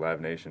probably like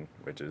Live Nation,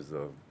 which is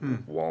the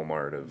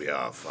Walmart of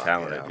Yeah, fuck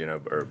talent, yeah.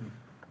 or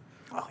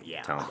Oh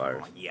yeah. talent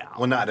buyers. Yeah.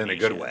 Well, not in a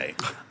good way.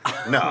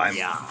 No, I'm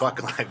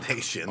fucking Live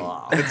Nation.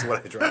 That's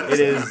what I try to It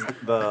say. is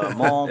the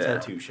mall Yeah.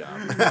 tattoo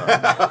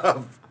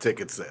shop.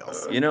 Ticket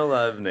sales.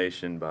 Live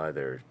Nation buy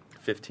their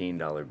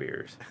 $15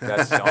 beers.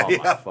 That's all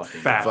my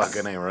fucking Facts.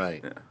 Fucking ain't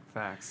right.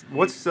 Facts.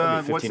 What's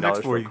That'd be what's $15 next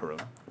for a you?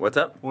 Corona. What's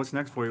up? What's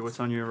next for you? What's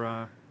on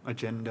your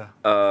agenda?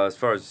 As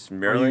far as Are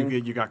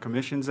muralling, you got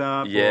commissions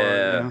up?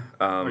 Yeah,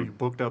 Or, are you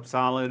booked up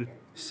solid?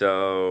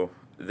 so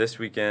this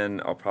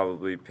weekend I'll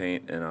probably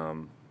paint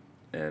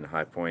in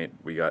High Point.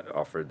 We got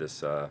offered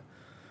this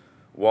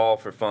wall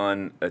for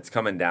fun. It's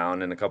coming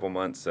down in a couple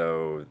months,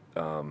 so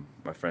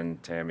my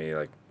friend Tammy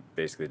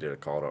basically did a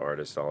call to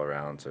artists all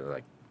around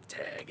to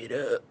tag it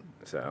up.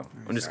 So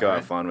we'll just go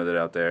have fun with it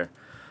out there.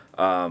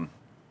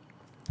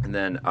 And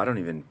then I don't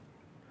even.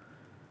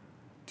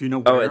 Do you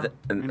know Oh, where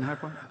and- in High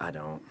Point? I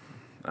don't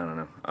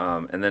know.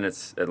 And then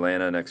it's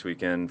Atlanta next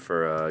weekend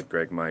for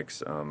Greg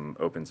Mike's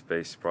open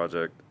space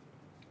project,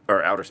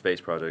 or outer space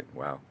project.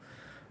 Wow.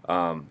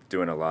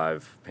 Doing a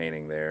live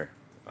painting there.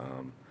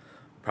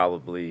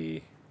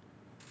 Probably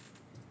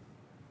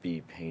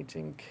be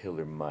painting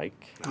Killer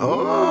Mike.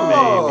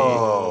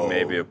 Oh,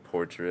 Maybe a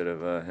portrait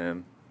of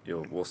him.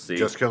 We'll see.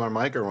 Just Killer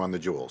Mike or one of the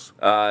jewels?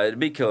 It'd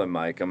be Killer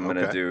Mike. I'm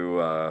gonna Okay.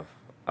 do.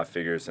 I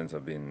figure since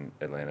I've been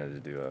in Atlanta to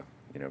do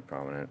a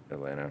prominent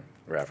Atlanta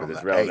rapper From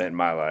that's the relevant A. in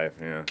my life.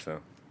 So.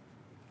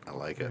 I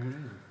like it.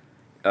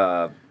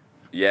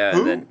 Yeah,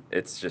 and then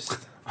it's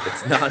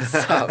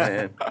nonstop,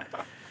 man.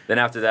 Then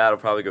after that, I'll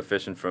probably go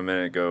fishing for a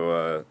minute,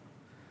 go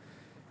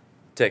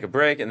take a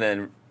break, and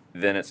then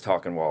it's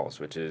Talking Walls,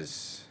 which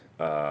is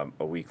a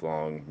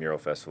week-long mural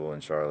festival in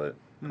Charlotte.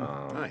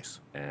 Nice.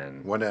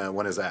 And When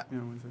is that? Yeah,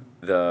 what is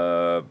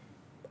it?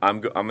 I'm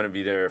gonna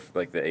be there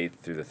like the 8th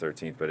through the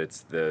 13th, but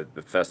it's the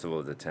festival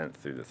is the 10th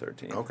through the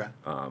 13th. Okay.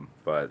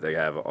 But they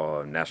have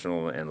all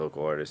national and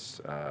local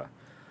artists,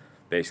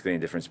 basically in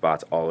different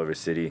spots all over the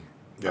city,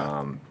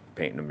 Yeah.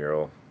 painting a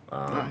mural.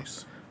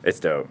 Nice. It's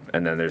dope.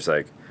 And then there's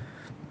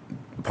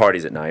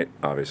parties at night,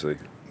 obviously.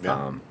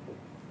 Yeah.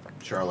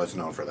 Charlotte's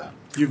known for that.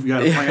 You've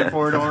got a plan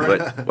for it already?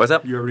 But what's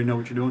up? You already know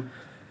what you're doing?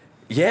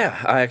 Yeah,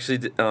 I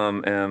actually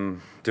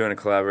am doing a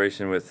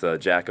collaboration with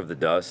Jack of the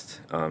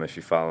Dust. If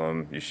you follow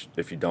him,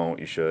 if you don't,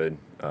 you should.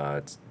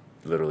 It's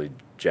literally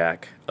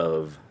Jack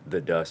of the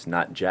Dust,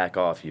 not Jack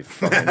off, you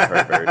fucking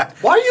pervert.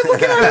 Why are you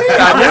looking at me?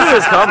 I knew it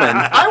was coming.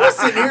 I was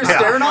sitting here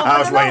staring off I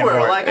was into waiting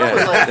nowhere. for it. I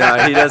was like,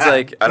 Yeah, he does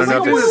I don't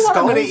know if what it's.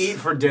 I'm going to eat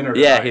for dinner.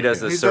 Yeah, tonight? he does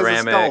the He does the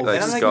ceramic skulls. like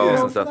And I'm like, skulls you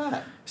and know, stuff. for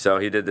that. So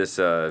he did this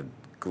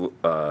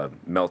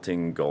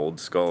melting gold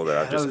skull that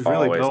I've that just was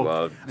really always dope.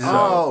 loved. Yeah.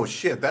 Oh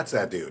shit, that's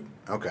that dude.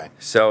 Okay.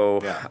 So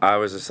Yeah. I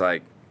was just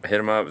like, hit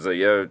him up. I was like,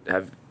 yo,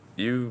 have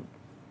you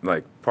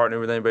like partnered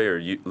with anybody or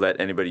you let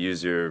anybody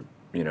use your,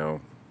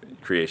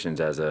 creations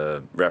as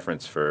a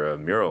reference for a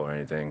mural or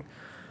anything?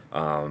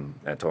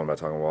 I told him about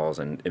Talking Walls,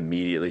 and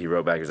immediately he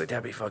wrote back. He was like,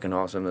 that'd be fucking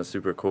awesome. That's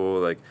super cool.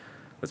 Like,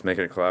 let's make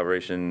it a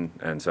collaboration.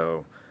 And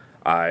so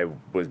I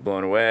was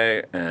blown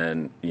away,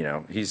 and,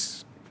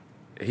 he's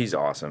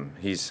awesome.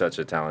 He's such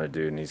a talented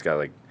dude, and he's got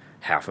like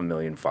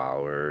 500,000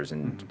 followers,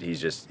 and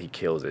he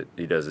kills it.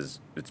 It's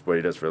what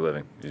he does for a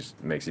living. He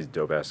just makes these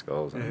dope ass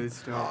skulls. Yeah,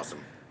 it's dope. Awesome.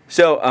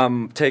 So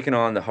I'm taking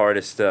on the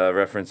hardest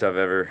reference I've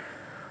ever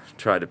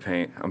tried to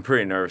paint. I'm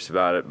pretty nervous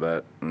about it,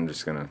 but I'm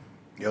just gonna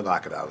You'll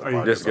knock it out of the Are you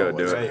park. just as gonna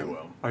always, do it? Yeah, man. you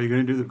will. Are you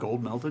going to do the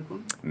gold melted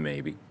one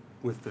maybe.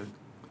 with the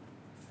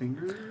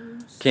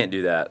fingers? Can't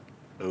do that.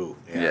 Ooh,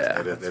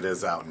 Yeah. it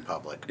is out in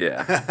public.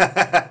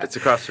 Yeah, it's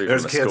across the street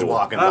There's from a kids school.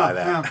 walking by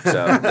that.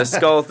 So the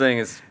skull thing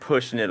is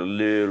pushing it a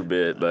little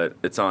bit, but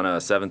it's on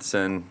a Seventh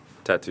Sin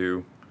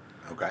tattoo.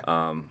 Okay.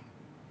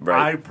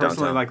 Right. I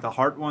personally downtown. like the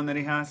heart one that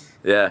he has.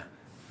 Yeah,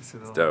 It's a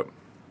it's little dope.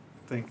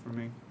 thing for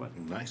me. But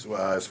Nice.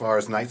 Well, as far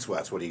as Night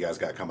Sweats, what do you guys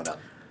got coming up?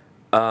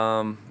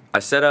 I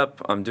set up.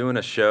 I'm doing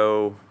a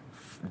show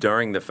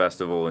during the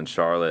festival in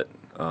Charlotte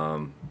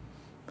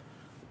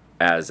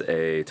as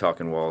a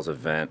Talking Walls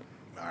event,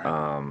 All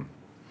right.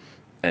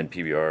 and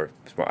PBR.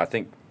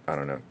 I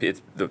don't know.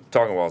 It's the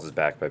Talking Walls is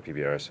backed by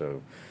PBR,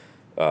 so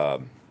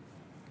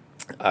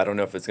I don't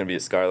know if it's gonna be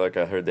at Skylark.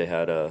 I heard they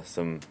had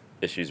some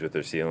issues with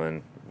their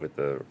ceiling with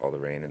all the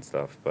rain and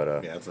stuff,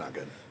 but Yeah, it's not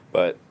good.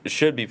 but it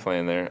should be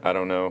playing there. I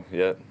don't know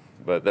yet,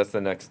 but that's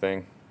the next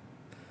thing.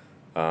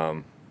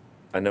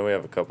 I know we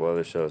have a couple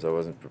other shows. I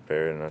wasn't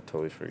prepared, and I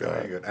totally forgot.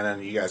 Very good. And then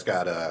you guys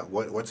got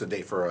what's the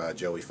date for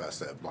Joey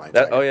Fest at Blind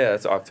That, Tiger? oh yeah,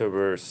 that's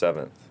October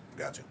 7th.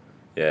 Gotcha.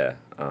 Yeah,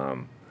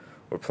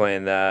 we're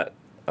playing that.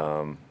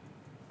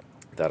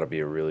 That'll be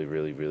a really,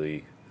 really,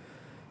 really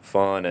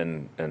fun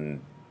and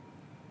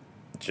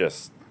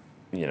just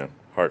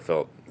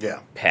heartfelt, Yeah.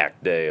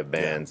 packed day of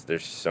bands.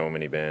 There's so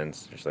many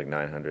bands. There's like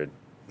 900.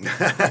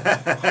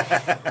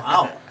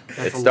 Wow.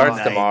 It a starts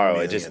lot. tomorrow.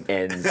 9 It just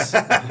million. ends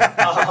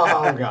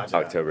Oh, gotcha.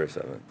 October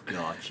 7th.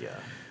 Gotcha.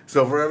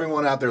 So for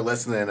everyone out there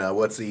listening,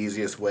 what's the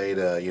easiest way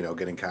to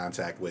get in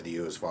contact with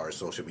you as far as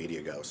social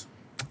media goes?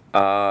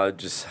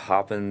 Just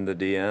hop in the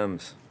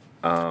DMs.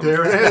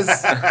 there it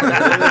is.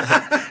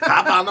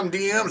 Hop on them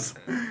DMs.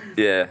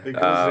 Yeah. It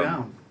goes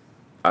down.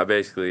 I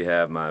basically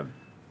have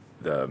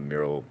the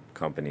mural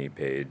company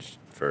page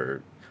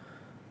for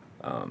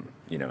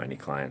any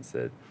clients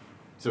that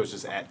So it's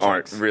just at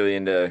aren't Jax. really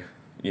into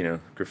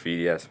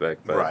graffiti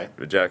aspect, but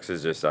Right. Jax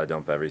is just I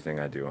dump everything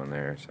I do on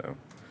there. So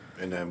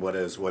And then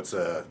what's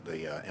the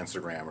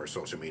Instagram or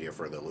social media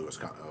for the Lewis?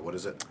 What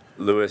is it?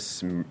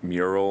 Lewis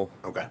Mural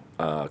Okay.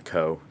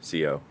 Co.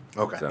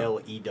 Okay. So,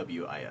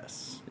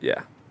 LEWIS.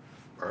 yeah.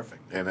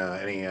 Perfect. And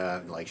any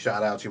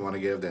shout outs you want to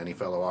give to any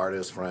fellow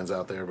artists, friends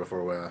out there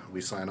before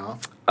we sign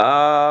off?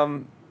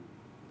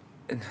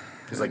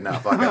 He's like, nah,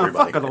 fuck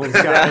everybody. Fuck all those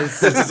guys.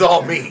 This is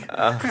all me. He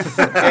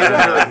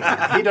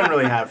doesn't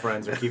really have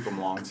friends or keep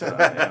them long. So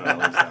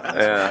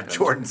Yeah.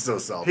 Jordan's so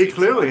salty. He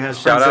clearly has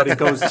Shout friends out, that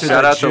he goes to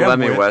shout the out to gym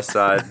Lemmy with.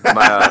 Westside,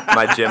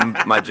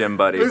 my gym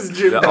buddy, Who's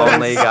gym the buddy?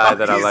 only guy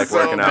that I He's like so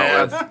working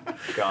bad. out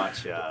with.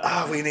 Gotcha.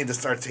 Oh, we need to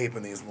start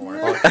taping these more.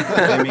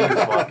 Lemmy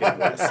fucking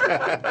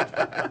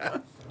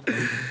West.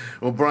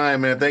 Well,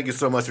 Brian, man, thank you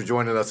so much for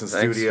joining us in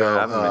Thanks studio. for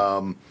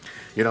having me.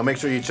 Make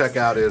sure you check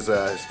out his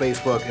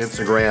Facebook,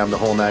 Instagram, the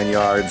whole 9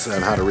 yards,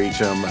 and how to reach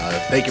him.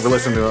 Thank you for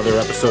listening to another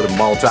episode of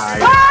Multi.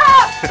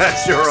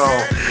 Churro.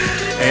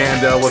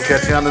 And we'll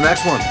catch you on the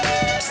next one.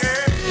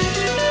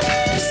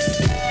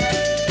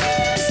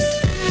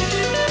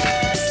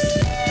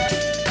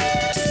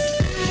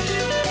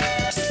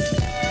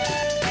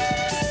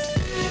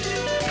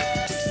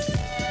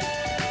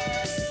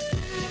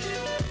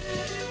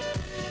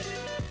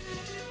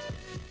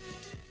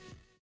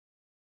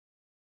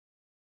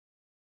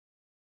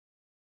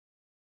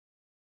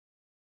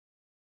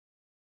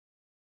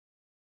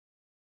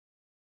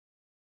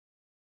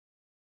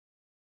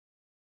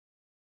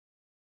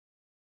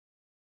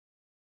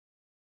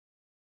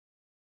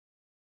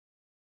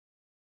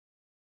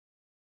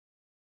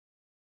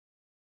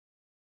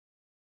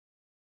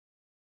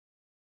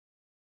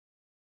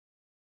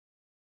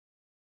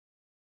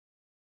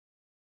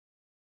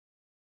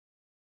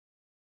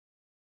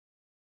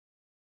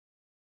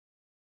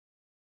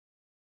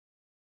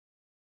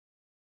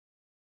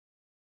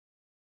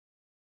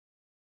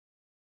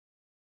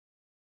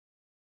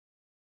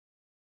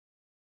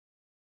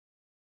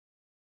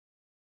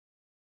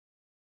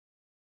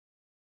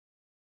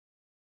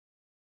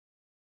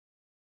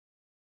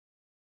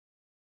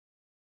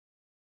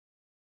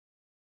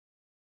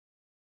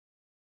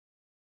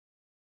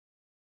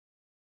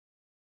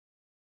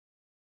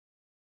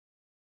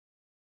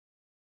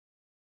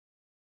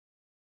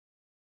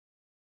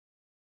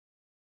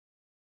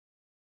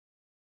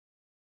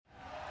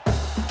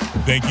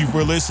 Thank you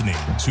for listening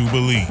to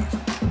Believe.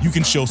 You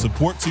can show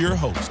support to your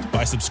host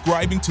by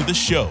subscribing to the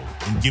show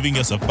and giving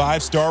us a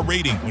 5-star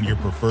rating on your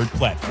preferred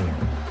platform.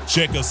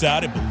 Check us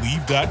out at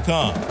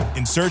Believe.com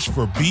and search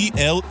for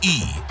BLEAV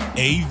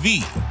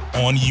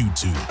on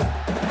YouTube.